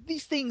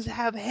these things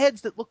have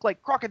heads that look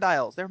like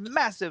crocodiles. They're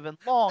massive and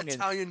long.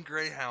 Italian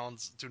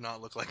greyhounds do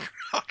not look like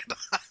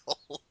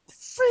crocodiles.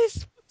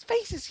 His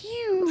face is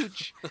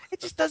huge.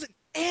 It just doesn't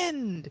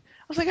end.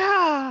 I was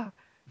like,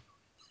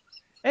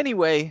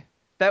 Anyway,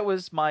 that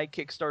was my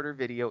Kickstarter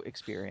video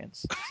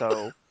experience.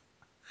 So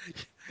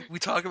we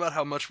talk about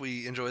how much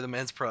we enjoy the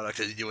man's product,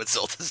 and you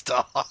insult his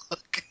dog.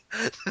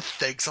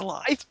 Thanks a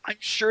lot. I'm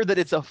sure that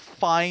it's a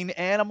fine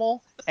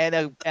animal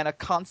and a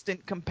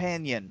constant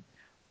companion,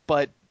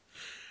 but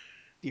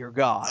dear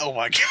God. Oh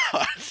my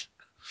God.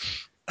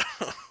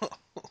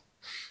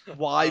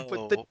 Why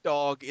put the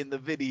dog in the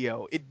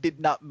video? It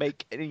did not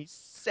make any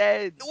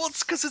sense. Well,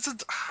 it's because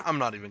I'm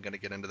not even going to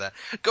get into that.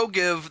 Go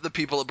give the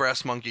people at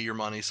Brass Monkey your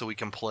money so we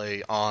can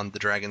play on the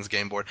Dragon's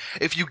game board.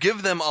 If you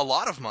give them a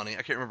lot of money,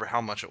 I can't remember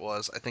how much it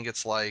was. I think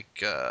it's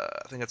like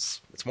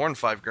it's more than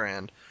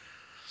 $5,000.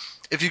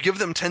 If you give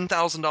them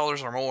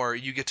 $10,000 or more,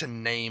 you get to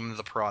name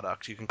the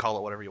product. You can call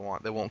it whatever you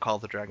want. They won't call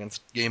it the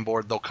Dragon's game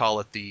board. They'll call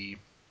it the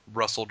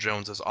Russell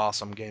Jones's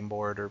awesome game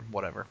board or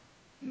whatever.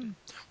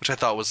 Which I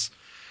thought was.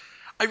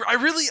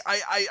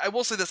 I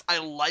will say this. I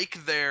like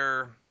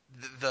the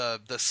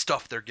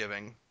stuff they're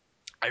giving.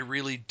 I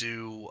really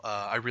do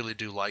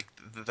like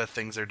the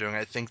things they're doing.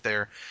 I think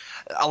they're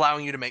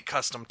allowing you to make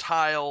custom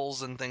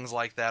tiles and things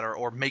like that,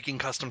 or making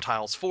custom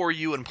tiles for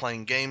you and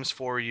playing games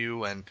for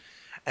you and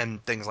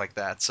things like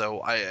that.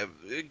 So I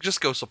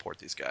just go support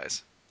these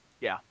guys.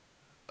 Yeah,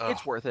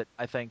 it's worth it.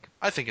 I think.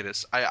 I think it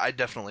is. I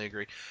definitely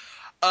agree.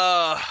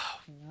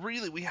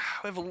 Really, we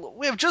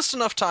have just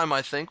enough time,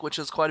 I think, which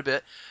is quite a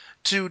bit,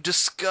 to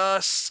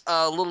discuss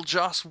a little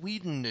Joss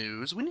Whedon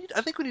news.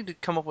 I think we need to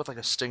come up with like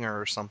a stinger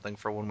or something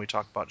for when we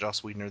talk about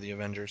Joss Whedon or the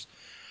Avengers.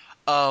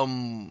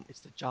 It's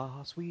the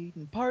Joss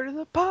Whedon part of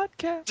the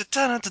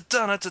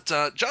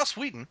podcast. Joss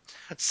Whedon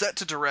set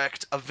to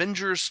direct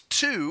Avengers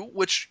 2,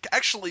 which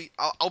actually,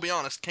 I'll be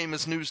honest, came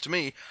as news to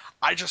me.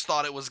 I just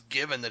thought it was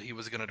given that he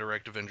was going to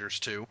direct Avengers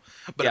 2,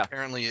 but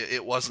apparently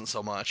it wasn't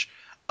so much.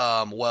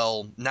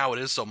 Well, now it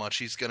is so much.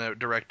 He's going to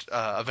direct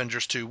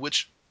Avengers 2,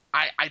 which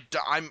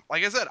I'm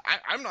like I said,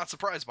 I'm not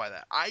surprised by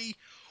that. I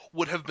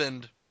would have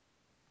been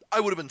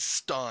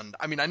stunned.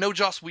 I mean, I know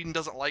Joss Whedon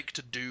doesn't like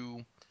to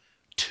do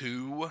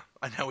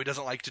I know he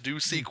doesn't like to do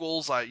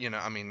sequels. I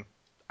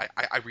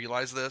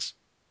realize this,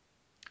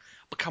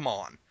 but come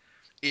on,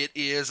 it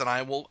is, and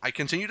I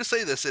continue to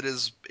say this. It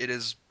is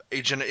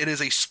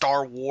a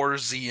Star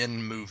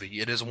Warsian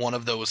movie. It is one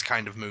of those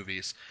kind of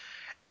movies,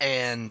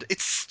 and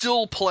it's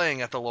still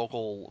playing at the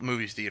local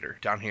movie theater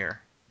down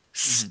here.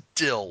 Hmm.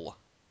 Still,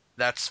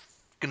 that's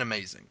fucking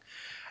amazing.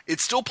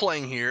 It's still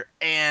playing here,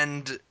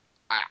 and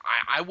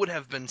I would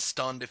have been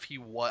stunned if he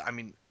was. I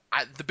mean,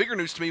 the bigger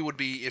news to me would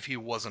be if he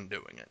wasn't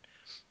doing it.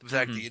 The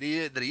fact Hmm.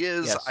 that he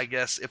is, I Yes.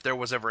 guess, if there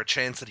was ever a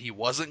chance that he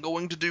wasn't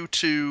going to do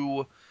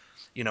two,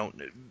 you know,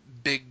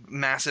 big,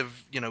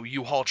 massive,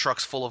 U-Haul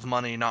trucks full of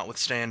money,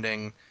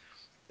 notwithstanding,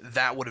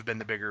 that would have been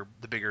the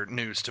bigger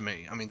news to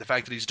me. I mean, the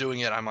fact that he's doing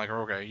it, I'm like,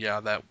 okay, yeah,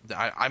 that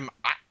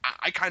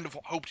I kind of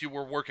hoped you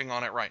were working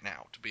on it right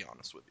now, to be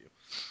honest with you.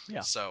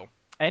 Yeah. So,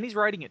 And he's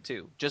writing it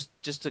too. Just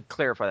to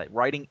clarify that,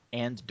 writing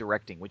and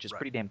directing, which is right.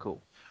 pretty damn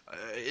cool.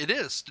 It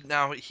is.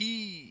 Now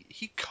he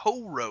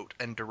co-wrote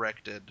and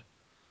directed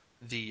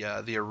the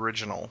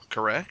original,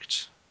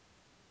 correct?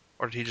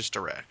 Or did he just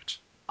direct?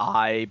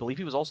 I believe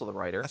he was also the I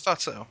writer.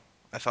 thought so.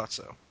 I thought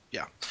so.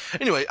 Yeah.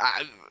 Anyway,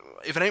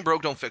 if it ain't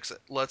broke, don't fix it.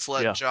 Let's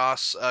let Yeah.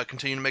 Joss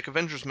continue to make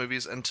Avengers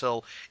movies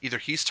until either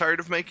he's tired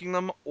of making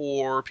them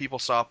or people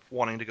stop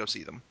wanting to go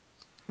see them.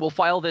 We'll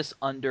file this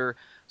under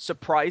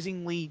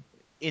surprisingly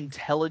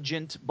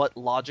intelligent but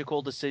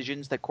logical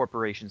decisions that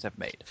corporations have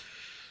made.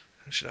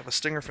 I should have a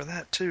stinger for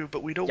that too,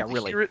 but we'd Yeah, only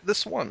really. hear it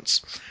this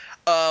once.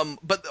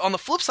 But on the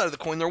flip side of the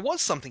coin, there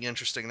was something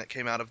interesting that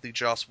came out of the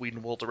Joss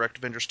Whedon will direct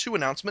Avengers 2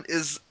 announcement.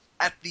 Is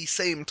at the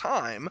same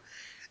time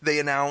they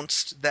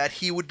announced that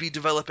he would be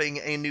developing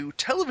a new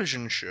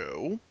television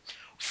show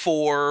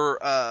for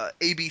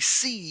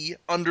ABC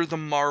under the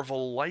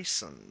Marvel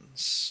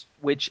license.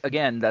 Which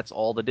again, that's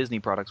all the Disney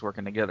products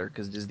working together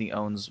because Disney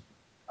owns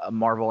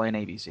Marvel and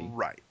ABC.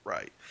 Right,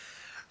 right.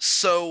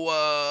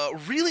 So,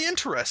 really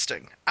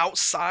interesting.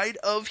 Outside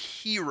of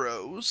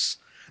Heroes,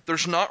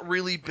 there's not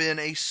really been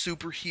a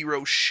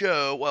superhero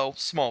show, well,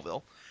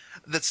 Smallville,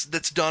 that's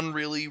done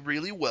really,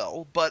 really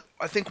well. But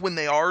I think when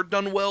they are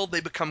done well, they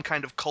become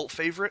kind of cult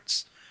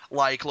favorites,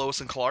 like Lois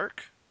and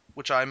Clark,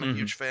 which I'm a Hmm.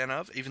 huge fan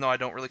of, even though I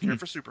don't really care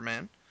for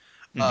Superman.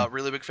 Hmm.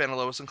 Really big fan of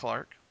Lois and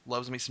Clark.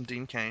 Loves me some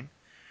Dean Cain.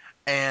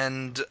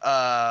 And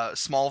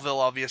Smallville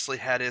obviously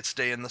had its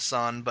day in the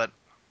sun, but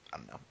I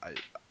don't know.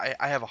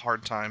 I have a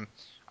hard time.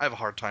 I have a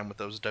hard time with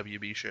those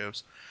WB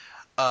shows.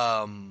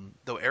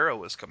 Though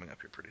Arrow is coming up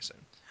here pretty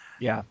soon,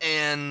 Yeah.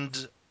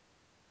 and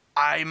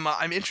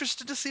I'm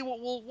interested to see what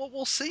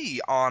we'll see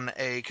on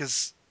a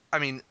because I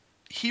mean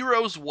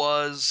Heroes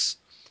was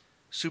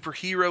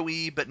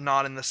superhero-y, but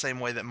not in the same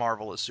way that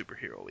Marvel is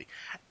superhero-y.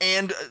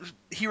 And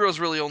Heroes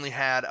really only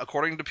had,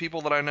 according to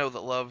people that I know that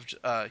loved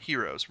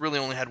Heroes, really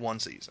only had one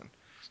season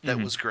that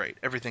Hmm. was great.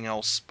 Everything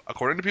else,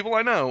 according to people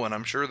I know, and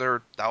I'm sure there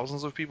are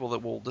thousands of people that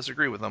will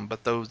disagree with them,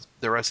 but the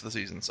rest of the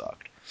season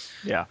sucked.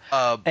 Yeah.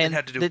 It And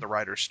had to do with the the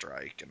writer's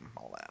strike and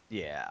all that.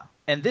 Yeah.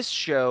 And this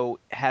show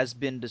has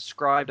been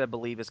described, I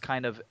believe, as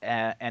kind of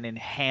an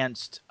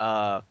enhanced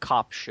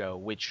cop show,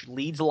 which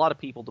leads a lot of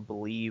people to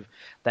believe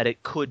that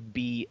it could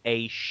be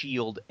a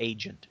SHIELD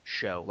agent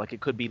show. Like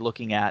it could be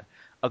looking at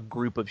a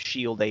group of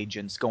SHIELD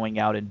agents going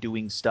out and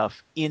doing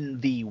stuff in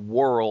the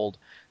world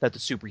that the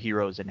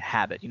superheroes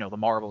inhabit, the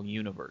Marvel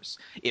universe.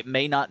 It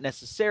may not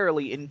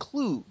necessarily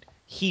include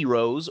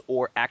heroes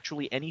or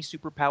actually any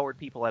superpowered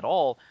people at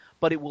all,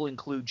 but it will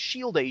include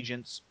SHIELD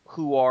agents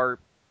who are,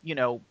 you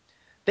know,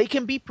 they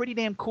can be pretty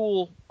damn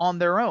cool on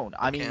their own. They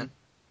I can. mean,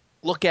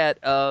 look at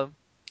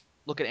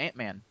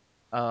Ant-Man,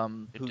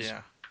 who's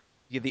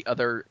Yeah. the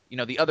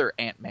other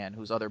Ant-Man,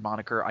 whose other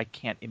moniker I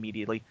can't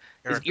immediately is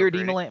Eric O'Grady.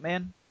 Irredeemable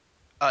Ant-Man.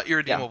 Yeah,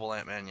 Irredeemable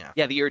Ant-Man, yeah.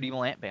 yeah, the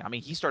Irredeemable Ant-Man. I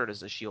mean, he started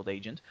as a Shield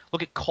agent.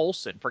 Look at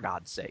Coulson, for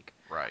God's sake.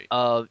 Right.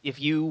 If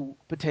you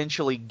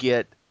potentially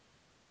get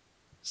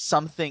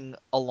something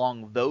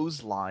along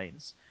those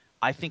lines,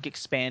 I think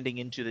expanding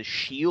into the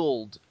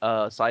Shield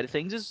side of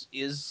things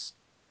is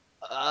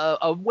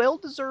a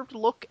well-deserved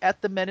look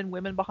at the men and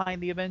women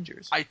behind the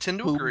Avengers, I tend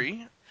to who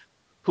agree.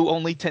 who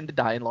only tend to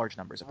die in large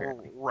numbers,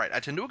 apparently. Right. I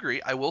tend to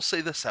agree. I will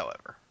say this,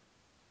 however.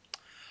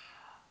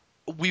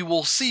 We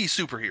will see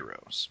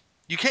superheroes.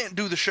 You can't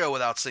do the show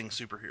without seeing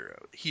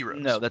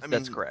heroes. No, I that's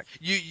mean, correct.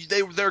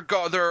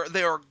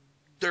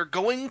 they're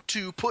going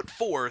to put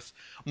forth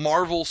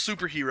Marvel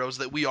superheroes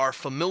that we are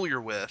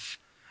familiar with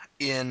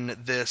in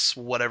this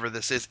whatever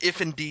this is. If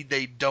indeed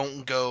they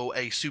don't go uh,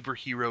 a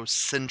superhero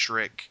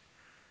centric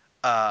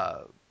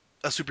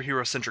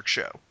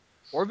show.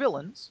 Or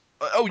villains.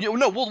 Oh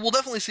no, we'll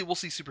definitely see. We'll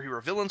see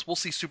superhero villains. We'll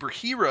see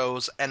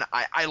superheroes, and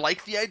I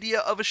like the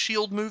idea of a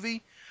Shield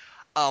movie.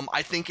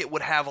 I think it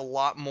would have a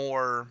lot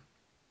more.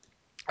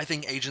 I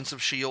think Agents of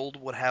S.H.I.E.L.D.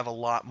 would have a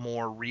lot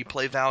more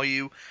replay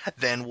value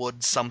than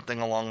would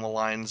something along the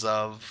lines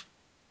of,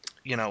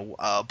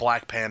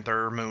 Black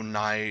Panther, Moon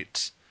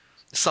Knight,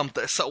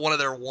 something, so one of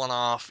their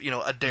one-off, a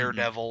Hmm.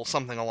 Daredevil,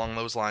 something along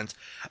those lines.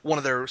 One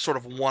of their sort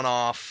of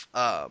one-off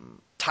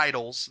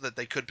titles that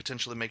they could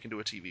potentially make into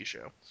a TV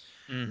show.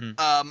 Hmm.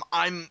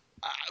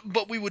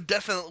 But we will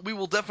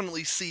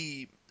definitely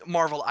see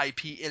Marvel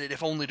IP in it,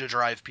 if only to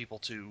drive people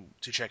to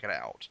check it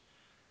out,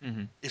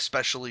 Hmm.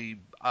 especially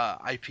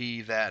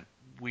IP that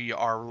we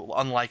are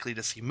unlikely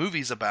to see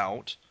movies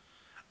about.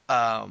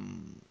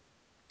 Um,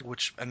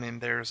 which I mean,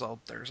 there's a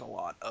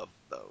lot of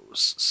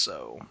those.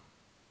 So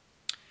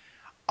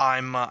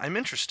I'm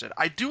interested.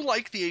 I do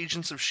like the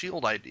Agents of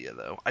Shield idea,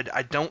 though.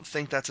 I don't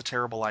think that's a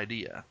terrible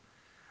idea.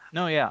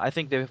 No, yeah, I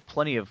think they have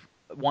plenty of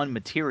one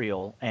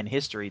material and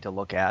history to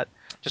look at.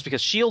 Just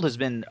because Shield has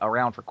been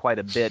around for quite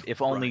a bit,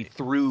 if only Right.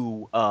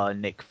 through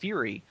Nick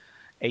Fury,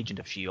 Agent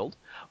of Shield.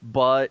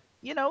 But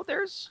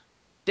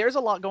there's a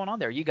lot going on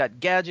there. You got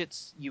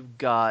gadgets, you've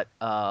got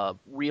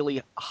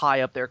really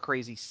high up there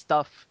crazy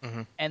stuff,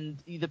 Hmm. and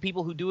the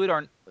people who do it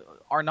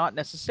are not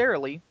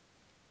necessarily.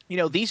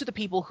 These are the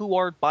people who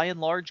are by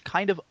and large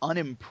kind of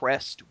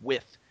unimpressed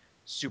with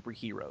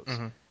superheroes.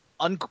 Hmm.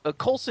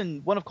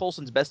 Coulson, one of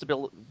Coulson's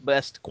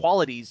best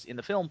qualities in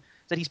the film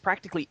is that he's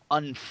practically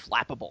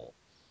unflappable.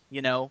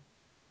 You know,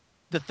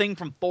 the Thing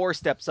from Thor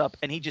steps up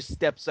and he just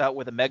steps out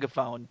with a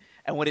megaphone,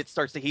 and when it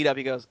starts to heat up,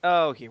 he goes,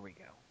 "Oh, here we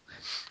go."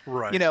 You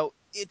Right. know,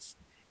 it's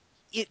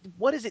it.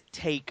 What does it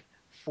take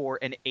for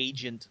an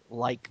agent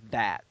like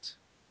that?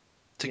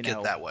 To You get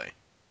know, that way.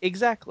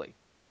 exactly.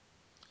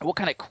 What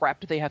kind of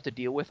crap do they have to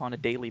deal with on a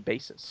daily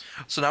basis?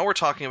 So now we're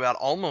talking about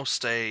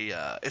almost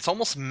it's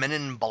almost Men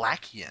in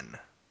Blackian.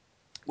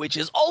 Which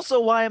is also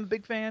why I'm a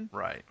big fan,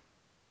 Right.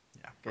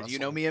 Yeah. because you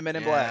know me Russell. and Men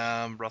in Black.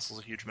 Yeah, Russell's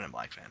a huge Men in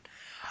Black fan.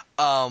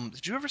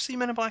 Did you ever see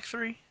Men in Black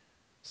 3?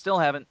 Still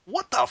haven't.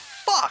 What the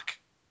fuck?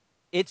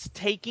 It's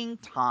taking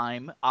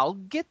time. I'll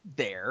get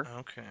there.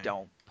 Okay.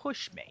 Don't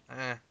push me.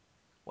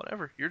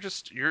 Whatever.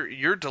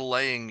 You're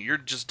delaying. You're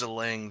just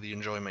delaying the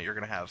enjoyment you're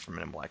gonna have from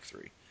Men in Black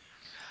 3.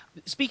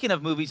 Speaking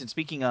of movies and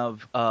speaking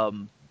of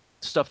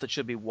stuff that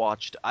should be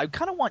watched, I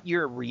kind of want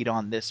your read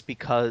on this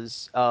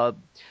because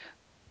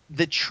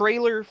the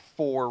trailer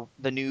for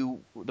the new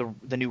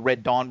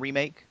Red Dawn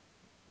remake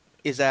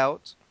is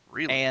out,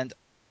 Really? and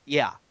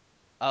yeah,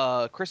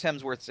 Chris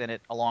Hemsworth's in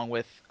it along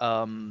with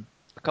a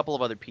couple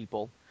of other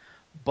people,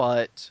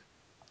 but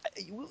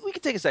we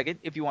can take a second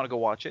if you want to go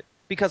watch it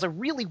because I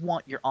really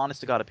want your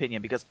honest to God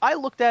opinion because I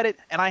looked at it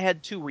and I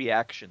had two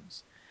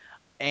reactions.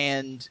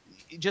 And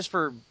just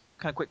for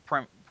kind of quick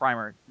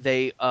primer,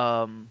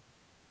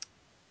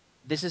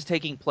 this is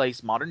taking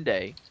place modern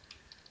day.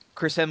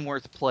 Chris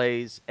Hemsworth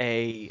plays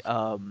a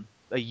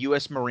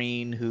U.S.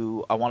 Marine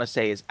who I want to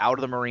say is out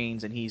of the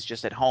Marines and he's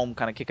just at home,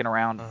 kind of kicking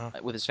around Uh-huh.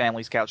 with his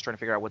family's couch, trying to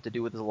figure out what to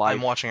do with his I'm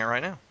life. watching it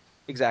right now.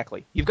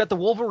 Exactly. You've got the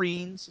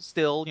Wolverines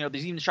still.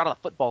 There's even a shot of a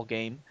football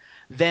game.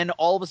 Then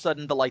all of a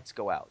sudden the lights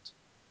go out,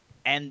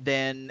 and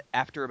then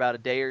after about a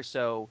day or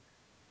so,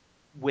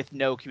 with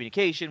no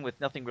communication, with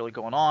nothing really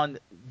going on,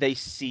 they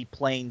see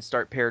planes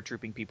start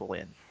paratrooping people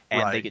in,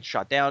 and they Right. get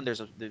shot down.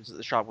 There's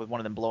a shot with one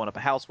of them blowing up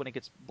a house when it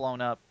gets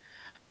blown up.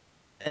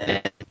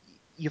 And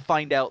you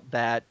find out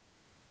that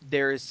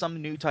there is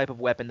some new type of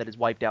weapon that has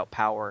wiped out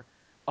power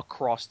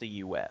across the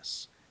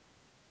U.S.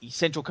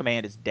 Central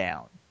Command is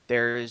down.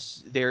 There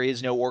is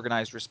no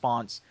organized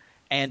response,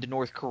 and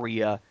North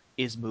Korea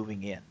is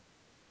moving in.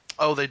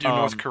 Oh, they do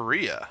North Um,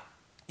 Korea.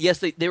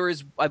 Yes, there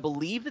is. I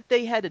believe that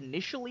they had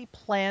initially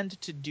planned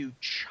to do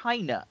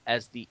China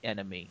as the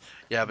enemy,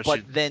 Yeah, but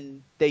but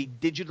then they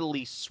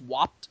digitally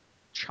swapped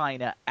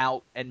China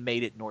out and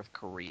made it North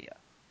Korea.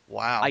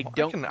 wow. I I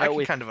don't can I know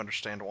can if kind of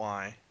understand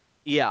why.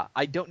 Yeah,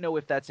 I don't know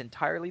if that's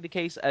entirely the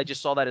case. I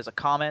just saw that as a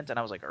comment and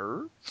I was like,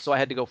 so I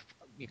had to go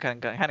you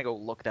kind of go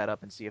look that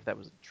up and see if that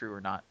was true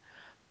or not.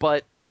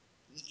 But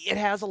it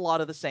has a lot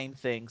of the same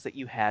things that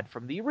you had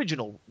from the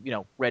original,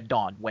 Red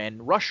Dawn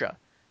when Russia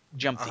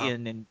jumped Uh-huh.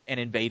 in and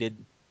invaded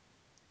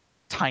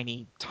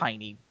tiny,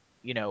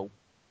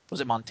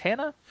 was it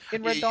Montana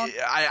in Red Dawn?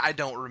 I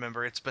don't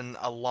remember. It's been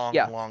a long,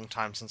 Yeah, long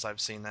time since I've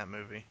seen that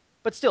movie.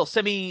 but still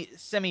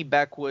semi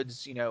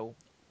backwoods,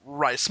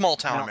 Right, small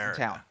town mountain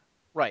town. America.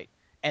 Right.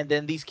 And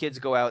then these kids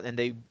go out and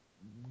they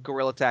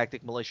guerrilla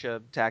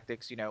militia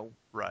tactics,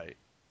 Right.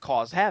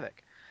 cause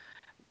havoc,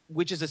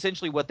 which is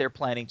essentially what they're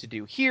planning to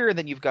do here. And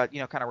then you've got,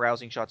 kind of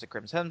rousing shots of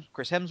Chris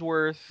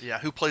Hemsworth. Yeah,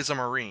 who plays a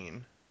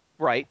Marine?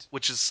 Right.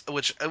 Which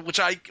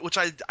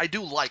I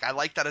do like. I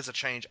like that as a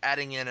change,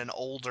 adding in an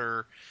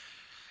older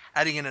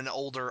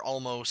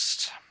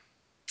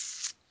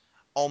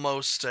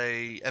almost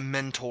a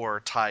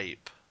mentor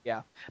type.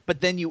 Yeah.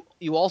 But then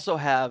you also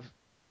have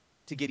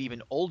to get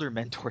even older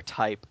mentor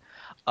type.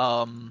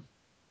 Um,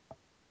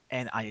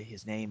 and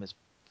his name is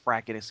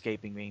fracking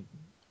escaping me.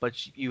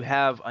 But you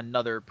have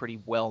another pretty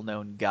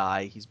well-known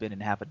guy. He's been in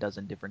half a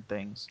dozen different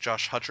things.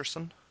 Josh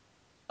Hutcherson?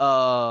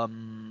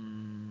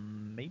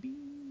 Maybe.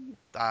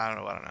 I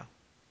don't know.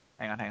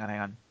 Hang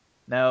on.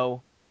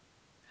 No,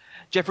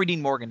 Jeffrey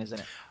Dean Morgan is in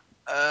it.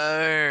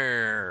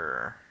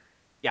 Uh,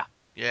 Yeah.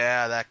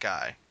 yeah, that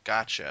guy.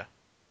 Gotcha.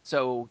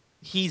 So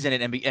he's in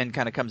it and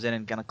kind of comes in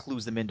and kind of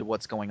clues them into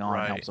what's going on and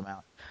Right. helps them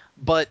out.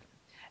 But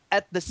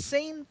at the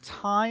same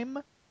time,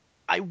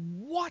 I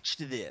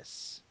watched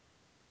this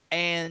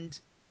and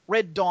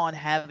Red Dawn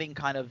having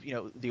kind of,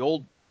 the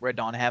old Red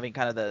Dawn having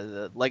kind of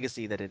the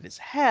legacy that it has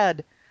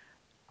had.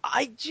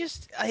 I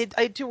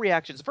had two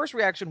reactions. The first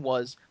reaction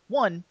was,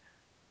 one,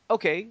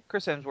 okay,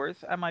 Chris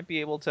Hemsworth, I might be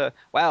able to.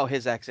 Wow,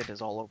 his accent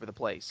is all over the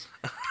place.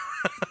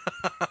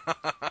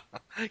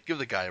 Give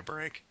the guy a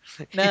break.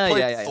 He Nah, played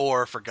yeah.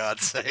 Thor, for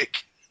God's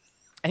sake.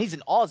 And he's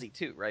an Aussie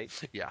too, right?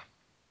 Yeah.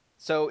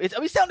 So it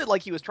sounded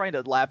like he was trying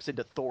to lapse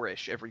into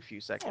Thorish every few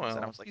seconds, and I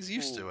Well, was like, he's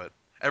used ooh, to it.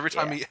 Every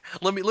time yeah. he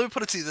let me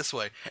put it to you this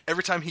way: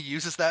 every time he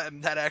uses that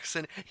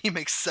accent, he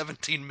makes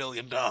 $17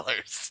 million.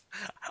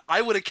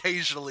 I would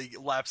occasionally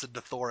lapse into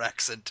Thor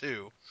accent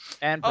too.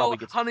 And Oh, probably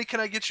gets. honey, can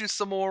I get you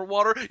some more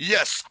water?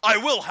 Yes, I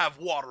will have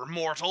water,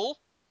 mortal.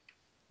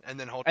 And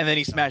then hold And then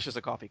he your hand out. smashes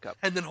a coffee cup.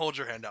 And then hold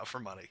your hand out for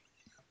money.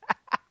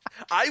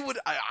 I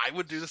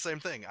would do the same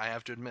thing. I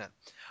have to admit.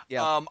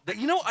 Yeah. The,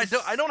 I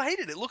this don't hate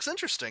it. It looks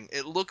interesting.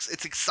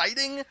 It's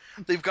exciting.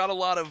 They've got a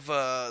lot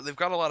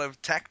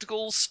of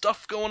tactical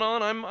stuff going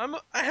on.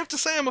 I have to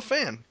say I'm a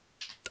fan.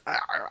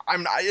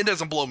 It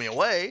doesn't blow me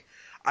away.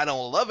 I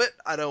don't love it.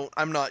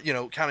 I'm not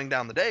counting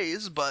down the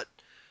days, but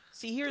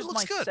See, it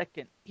looks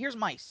good. here's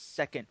my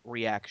second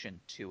reaction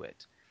to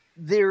it.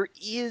 There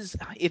is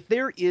if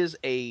there is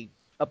a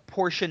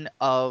portion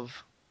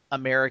of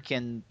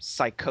American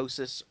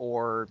psychosis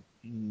or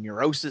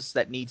neurosis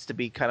that needs to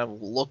be kind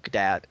of looked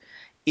at,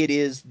 it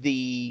is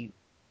the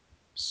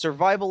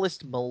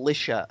survivalist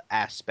militia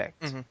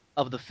aspect Hmm.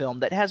 of the film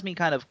that has me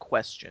kind of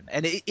question.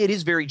 And it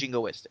is very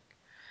jingoistic.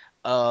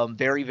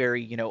 Very,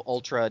 very,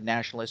 ultra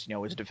nationalist,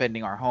 is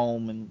defending our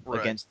home and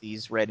Right. against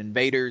these red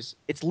invaders.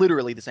 It's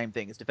literally the same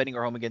thing. It's defending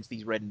our home against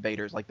these red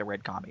invaders, like the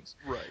red commies.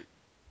 Right.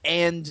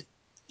 And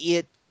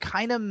it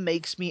kind of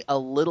makes me a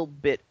little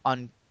bit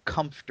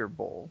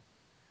uncomfortable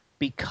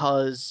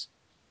because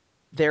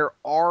there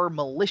are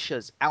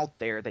militias out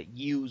there that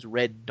use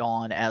Red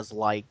Dawn as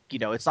like,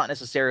 it's not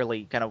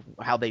necessarily kind of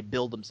how they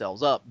build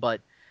themselves up, but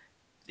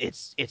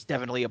it's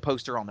definitely a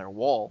poster on their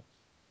wall.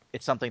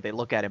 It's something they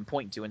look at and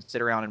point to and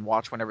sit around and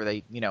watch whenever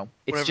they,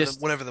 it's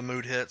just Whenever the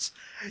mood hits.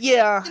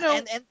 yeah, You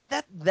know. and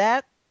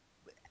that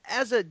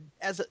as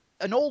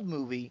an old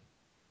movie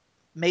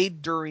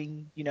made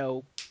during,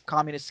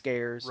 communist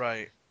scares,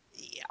 Right.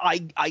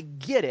 I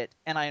get it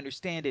and I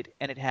understand it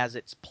and it has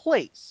its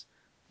place.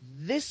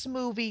 This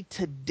movie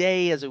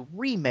today as a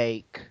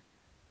remake,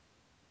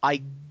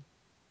 I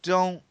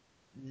don't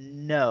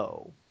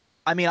know.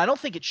 I mean, I don't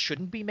think it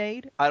shouldn't be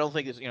made. I don't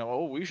think it's,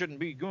 oh, we shouldn't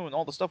be doing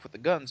all the stuff with the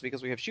guns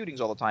because we have shootings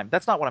all the time.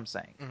 That's not what I'm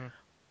saying. Hmm.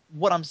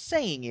 What I'm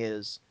saying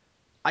is,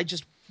 I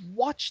just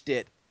watched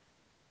it,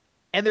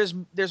 and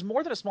there's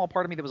more than a small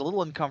part of me that was a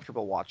little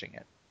uncomfortable watching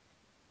it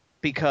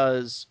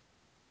because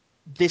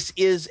this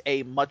is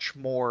a much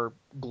more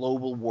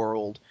global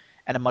world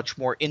and a much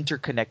more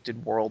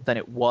interconnected world than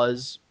it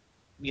was,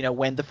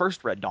 when the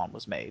first Red Dawn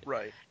was made.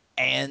 Right.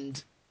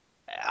 And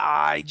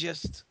I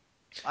just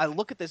I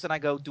look at this and I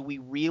go, do we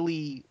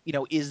really,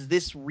 is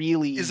this Is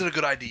really it a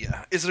good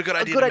idea? Is it a good a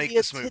idea good to make idea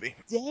this movie?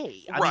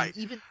 today? I mean, Right.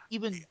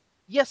 even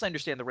yes, I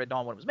understand the Red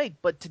Dawn when it was made,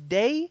 but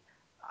today,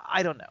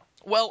 I don't know.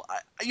 Well,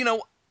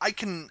 I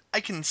can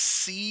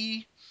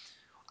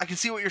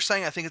see what you're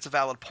saying. I think it's a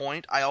valid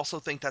point. I also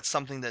think that's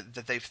something that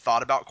they've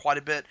thought about quite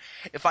a bit.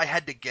 If I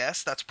had to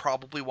guess, that's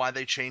probably why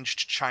they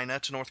changed China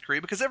to North Korea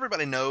because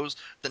everybody knows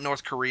that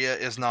North Korea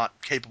is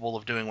not capable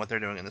of doing what they're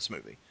doing in this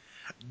movie.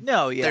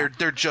 No, yeah,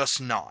 They're just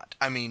not.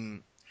 I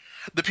mean,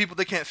 the people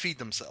they can't feed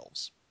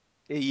themselves.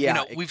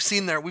 yeah, We've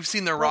seen their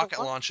well, rocket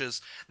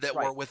launches that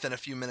were right, within a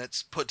few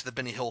minutes put to the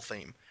Benny Hill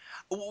theme.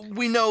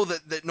 We know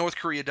that North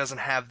Korea doesn't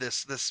have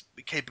this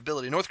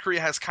capability. North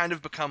Korea has kind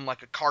of become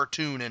like a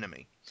cartoon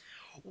enemy,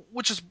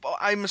 which is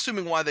I'm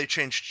assuming why they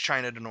changed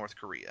China to North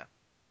Korea.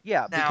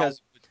 yeah, Now,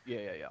 because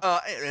yeah.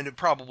 and it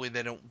probably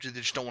they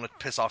just don't want to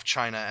piss off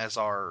China as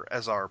our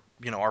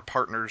our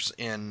partners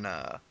in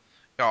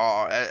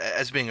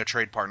as being a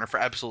trade partner for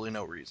absolutely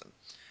no reason.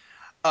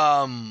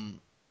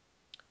 Um,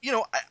 you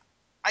know,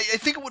 I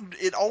think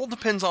it all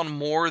depends on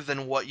more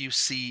than what you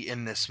see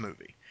in this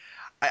movie.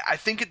 I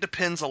think it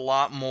depends a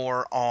lot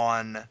more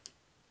on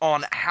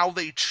how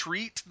they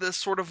treat the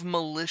sort of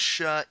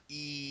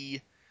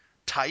militia-y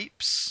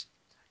types.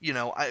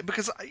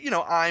 Because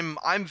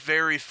I'm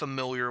very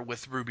familiar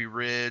with Ruby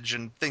Ridge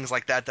and things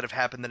like that have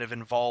happened that have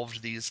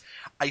involved these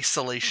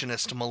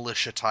isolationist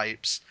militia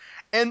types,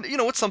 and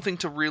it's something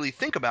to really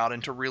think about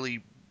and to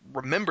really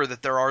remember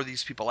that there are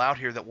these people out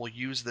here that will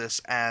use this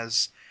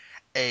as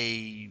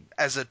a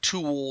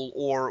tool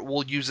or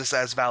will use this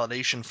as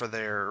validation for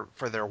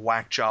their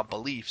whack job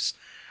beliefs.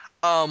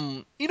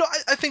 I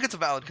think it's a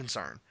valid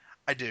concern.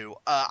 I do.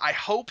 I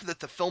hope that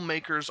the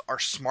filmmakers are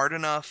smart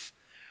enough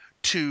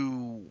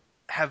to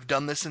have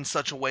done this in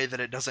such a way that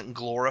it doesn't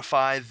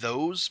glorify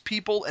those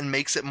people and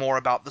makes it more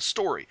about the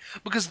story.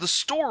 Because the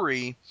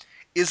story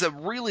is a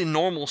really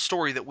normal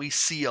story that we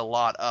see a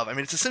lot of. I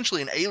mean, it's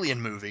essentially an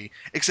alien movie,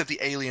 except the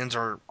aliens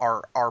are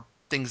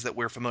things that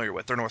we're familiar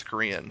with. They're North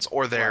Koreans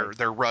or right,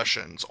 they're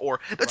Russians or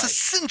that's right,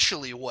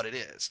 essentially what it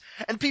is.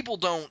 And people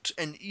don't,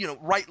 and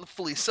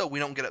rightfully so, we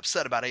don't get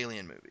upset about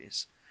alien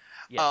movies.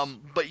 yes,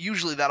 But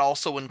usually that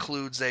also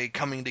includes a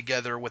coming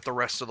together with the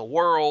rest of the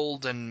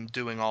world and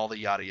doing all the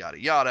yada yada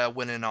yada.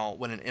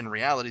 In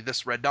reality,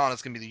 this Red Dawn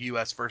is going to be the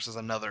U.S. versus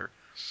another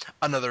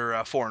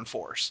foreign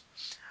force.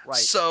 right,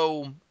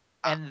 So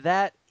and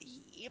that,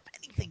 if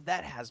anything,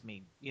 that has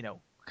me,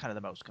 kind of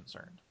the most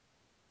concerned.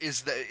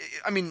 is that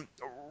I mean,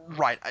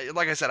 Right.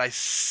 Like I said, I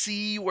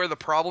see where the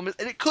problem is,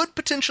 and it could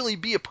potentially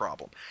be a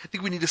problem. I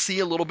think we need to see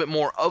a little bit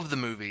more of the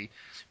movie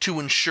to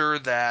ensure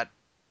that.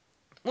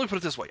 Let me put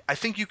it this way: I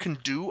think you can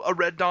do a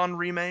Red Dawn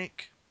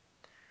remake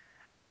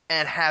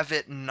and have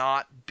it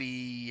not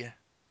be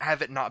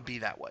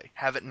that way.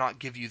 Have it not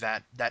give you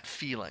that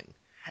feeling.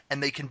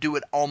 And they can do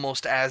it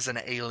almost as an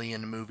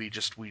alien movie.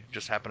 We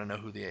just happen to know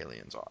who the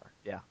aliens are.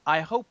 Yeah, I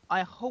hope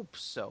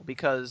so,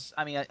 because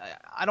I mean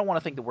I don't want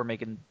to think that we're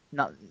making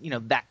not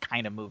that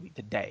kind of movie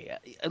today.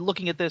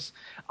 Looking at this,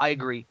 I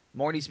agree.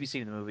 More needs to be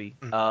seen in the movie.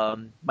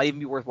 Might even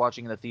be worth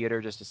watching in the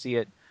theater just to see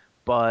it.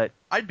 But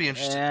I'd be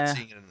interested in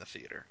seeing it in the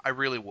theater. I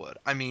really would.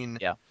 I mean,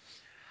 yeah,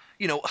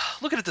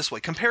 look at it this way.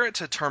 Compare it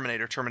to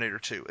Terminator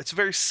 2. It's a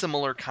very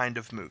similar kind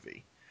of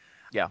movie.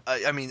 yeah,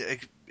 I mean,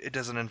 it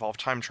doesn't involve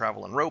time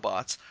travel and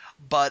robots,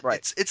 but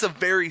right. it's a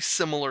very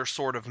similar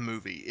sort of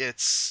movie.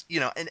 It's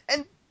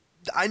and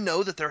I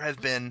know that there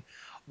have been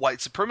white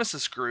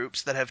supremacist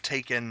groups that have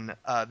taken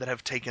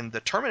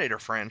the Terminator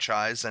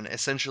franchise and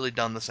essentially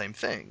done the same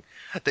thing.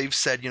 They've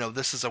said,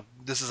 this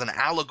is an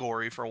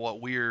allegory for what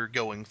we're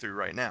going through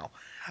right now.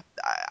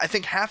 I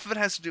think half of it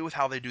has to do with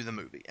how they do the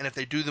movie, and if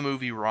they do the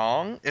movie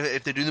wrong,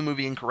 if they do the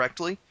movie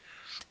incorrectly,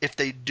 if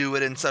they do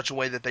it in such a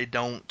way that they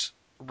don't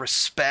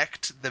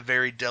respect the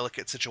very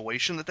delicate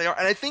situation that they are.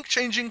 And I think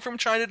changing from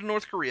China to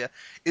North Korea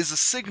is a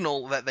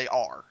signal that they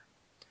are.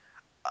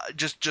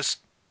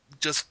 Just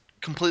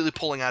completely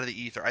pulling out of the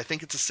ether. I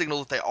think it's a signal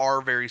that they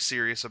are very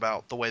serious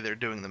about the way they're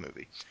doing the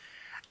movie.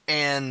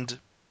 And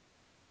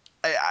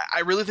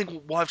I really think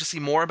we'll have to see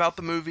more about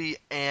the movie,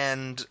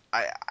 and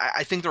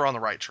I think they're on the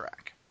right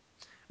track.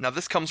 Now,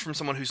 this comes from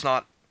someone who's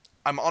not...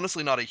 I'm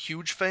honestly not a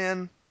huge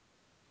fan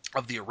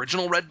of the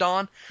original Red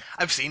Dawn.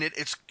 I've seen it.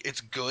 It's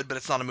good, but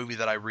it's not a movie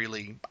that I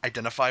really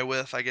identify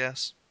with, I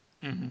guess.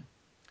 Mm-hmm.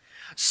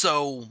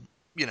 So,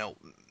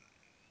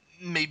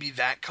 maybe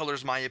that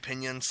colors my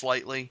opinion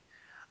slightly.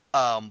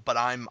 But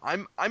I'm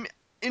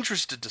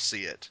interested to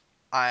see it.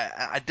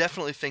 I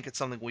definitely think it's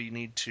something we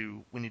need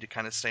to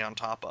kind of stay on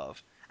top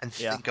of and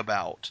think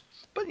about.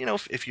 But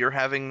if you're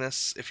having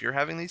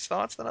these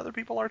thoughts, then other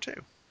people are too.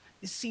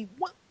 You see,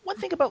 one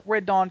thing about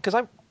Red Dawn, because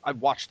I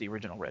watched the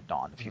original Red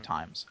Dawn a few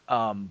times.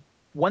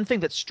 One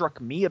thing that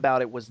struck me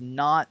about it was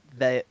not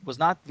the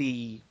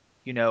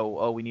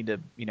we need to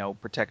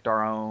protect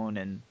our own,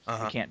 and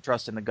we can't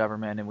trust in the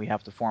government, and we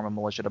have to form a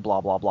militia to blah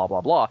blah blah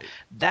blah blah.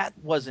 That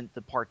wasn't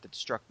the part that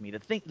struck me.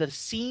 The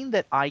scene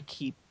that I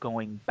keep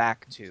going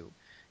back to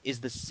is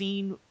the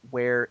scene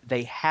where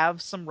they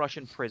have some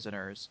Russian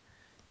prisoners,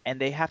 and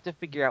they have to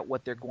figure out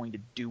what they're going to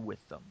do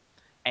with them,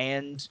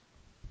 and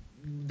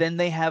then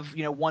they have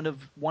one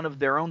of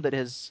their own that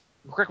has,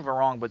 correct me if I'm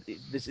wrong, but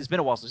this has been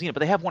a while since I've seen it, but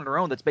they have one of their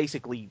own that's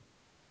basically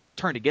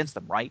turned against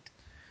them, right?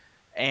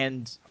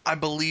 And I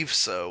believe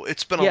so.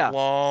 It's been a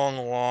long,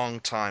 long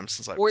time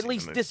since I've seen or at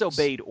least the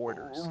disobeyed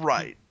orders,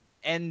 right?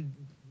 And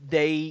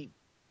they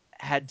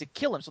had to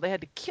kill him, so they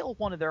had to kill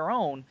one of their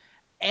own,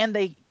 and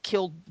they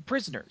killed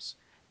prisoners.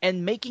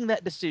 And making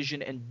that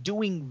decision and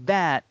doing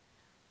that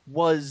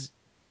was,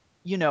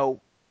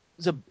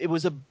 it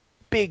was a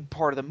big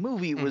part of the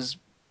movie. It was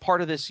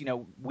part of this,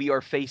 we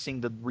are facing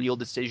the real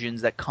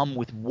decisions that come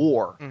with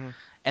war.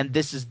 And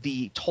this is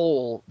the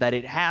toll that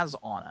it has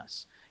on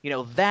us.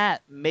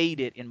 That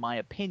made it, in my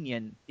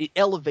opinion, it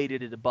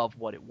elevated it above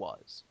what it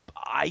was.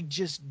 I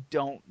just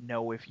don't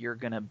know if you're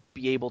going to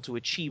be able to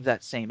achieve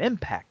that same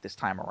impact this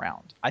time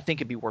around. I think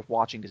it'd be worth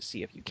watching to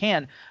see if you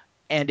can.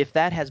 And if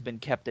that has been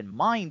kept in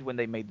mind when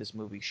they made this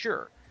movie,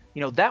 sure.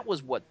 That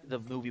was what the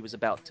movie was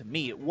about to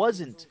me. It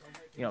wasn't,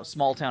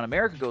 small town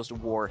America goes to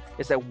war.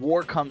 It's that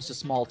war comes to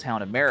small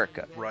town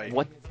America. Right.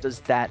 What does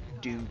that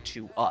do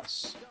to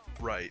us?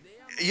 Right.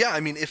 Yeah, I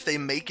mean, if they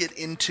make it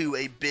into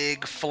a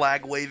big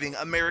flag-waving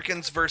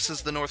Americans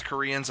versus the North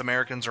Koreans,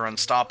 Americans are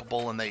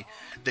unstoppable, and they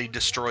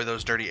destroy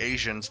those dirty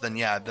Asians, then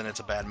it's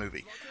a bad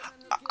movie.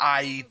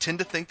 I tend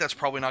to think that's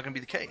probably not going to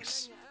be the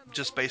case,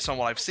 just based on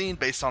what I've seen,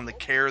 based on the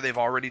care they've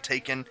already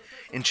taken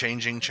in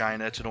changing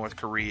China to North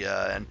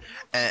Korea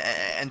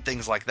and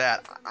things like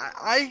that.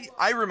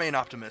 I remain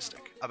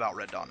optimistic about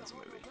Red Dawn as a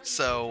movie.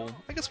 So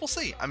I guess we'll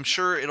see. I'm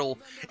sure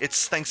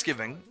it's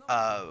Thanksgiving,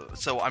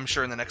 so I'm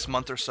sure in the next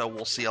month or so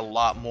we'll see a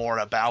lot more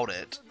about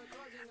it,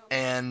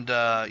 and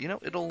I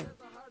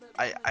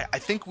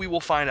think we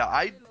will find out.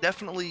 I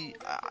definitely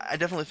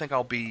think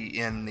I'll be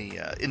in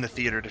the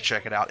theater to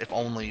check it out, if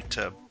only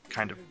to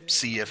kind of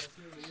see if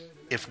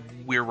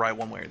we're right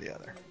one way or the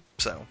other.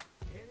 So,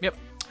 yep.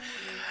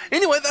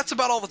 Anyway, that's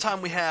about all the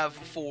time we have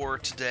for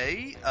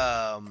today.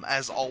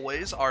 As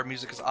always, our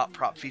music is Op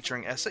Prop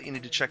featuring Essa. You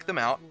need to check them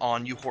out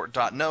on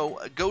uhort.no.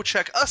 Go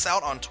check us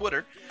out on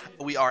Twitter.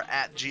 We are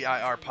at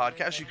GIR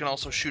Podcast. You can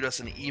also shoot us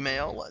an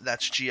email.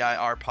 That's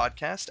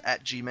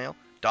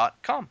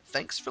girpodcast@gmail.com.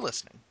 Thanks for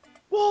listening.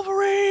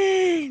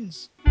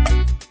 Wolverines!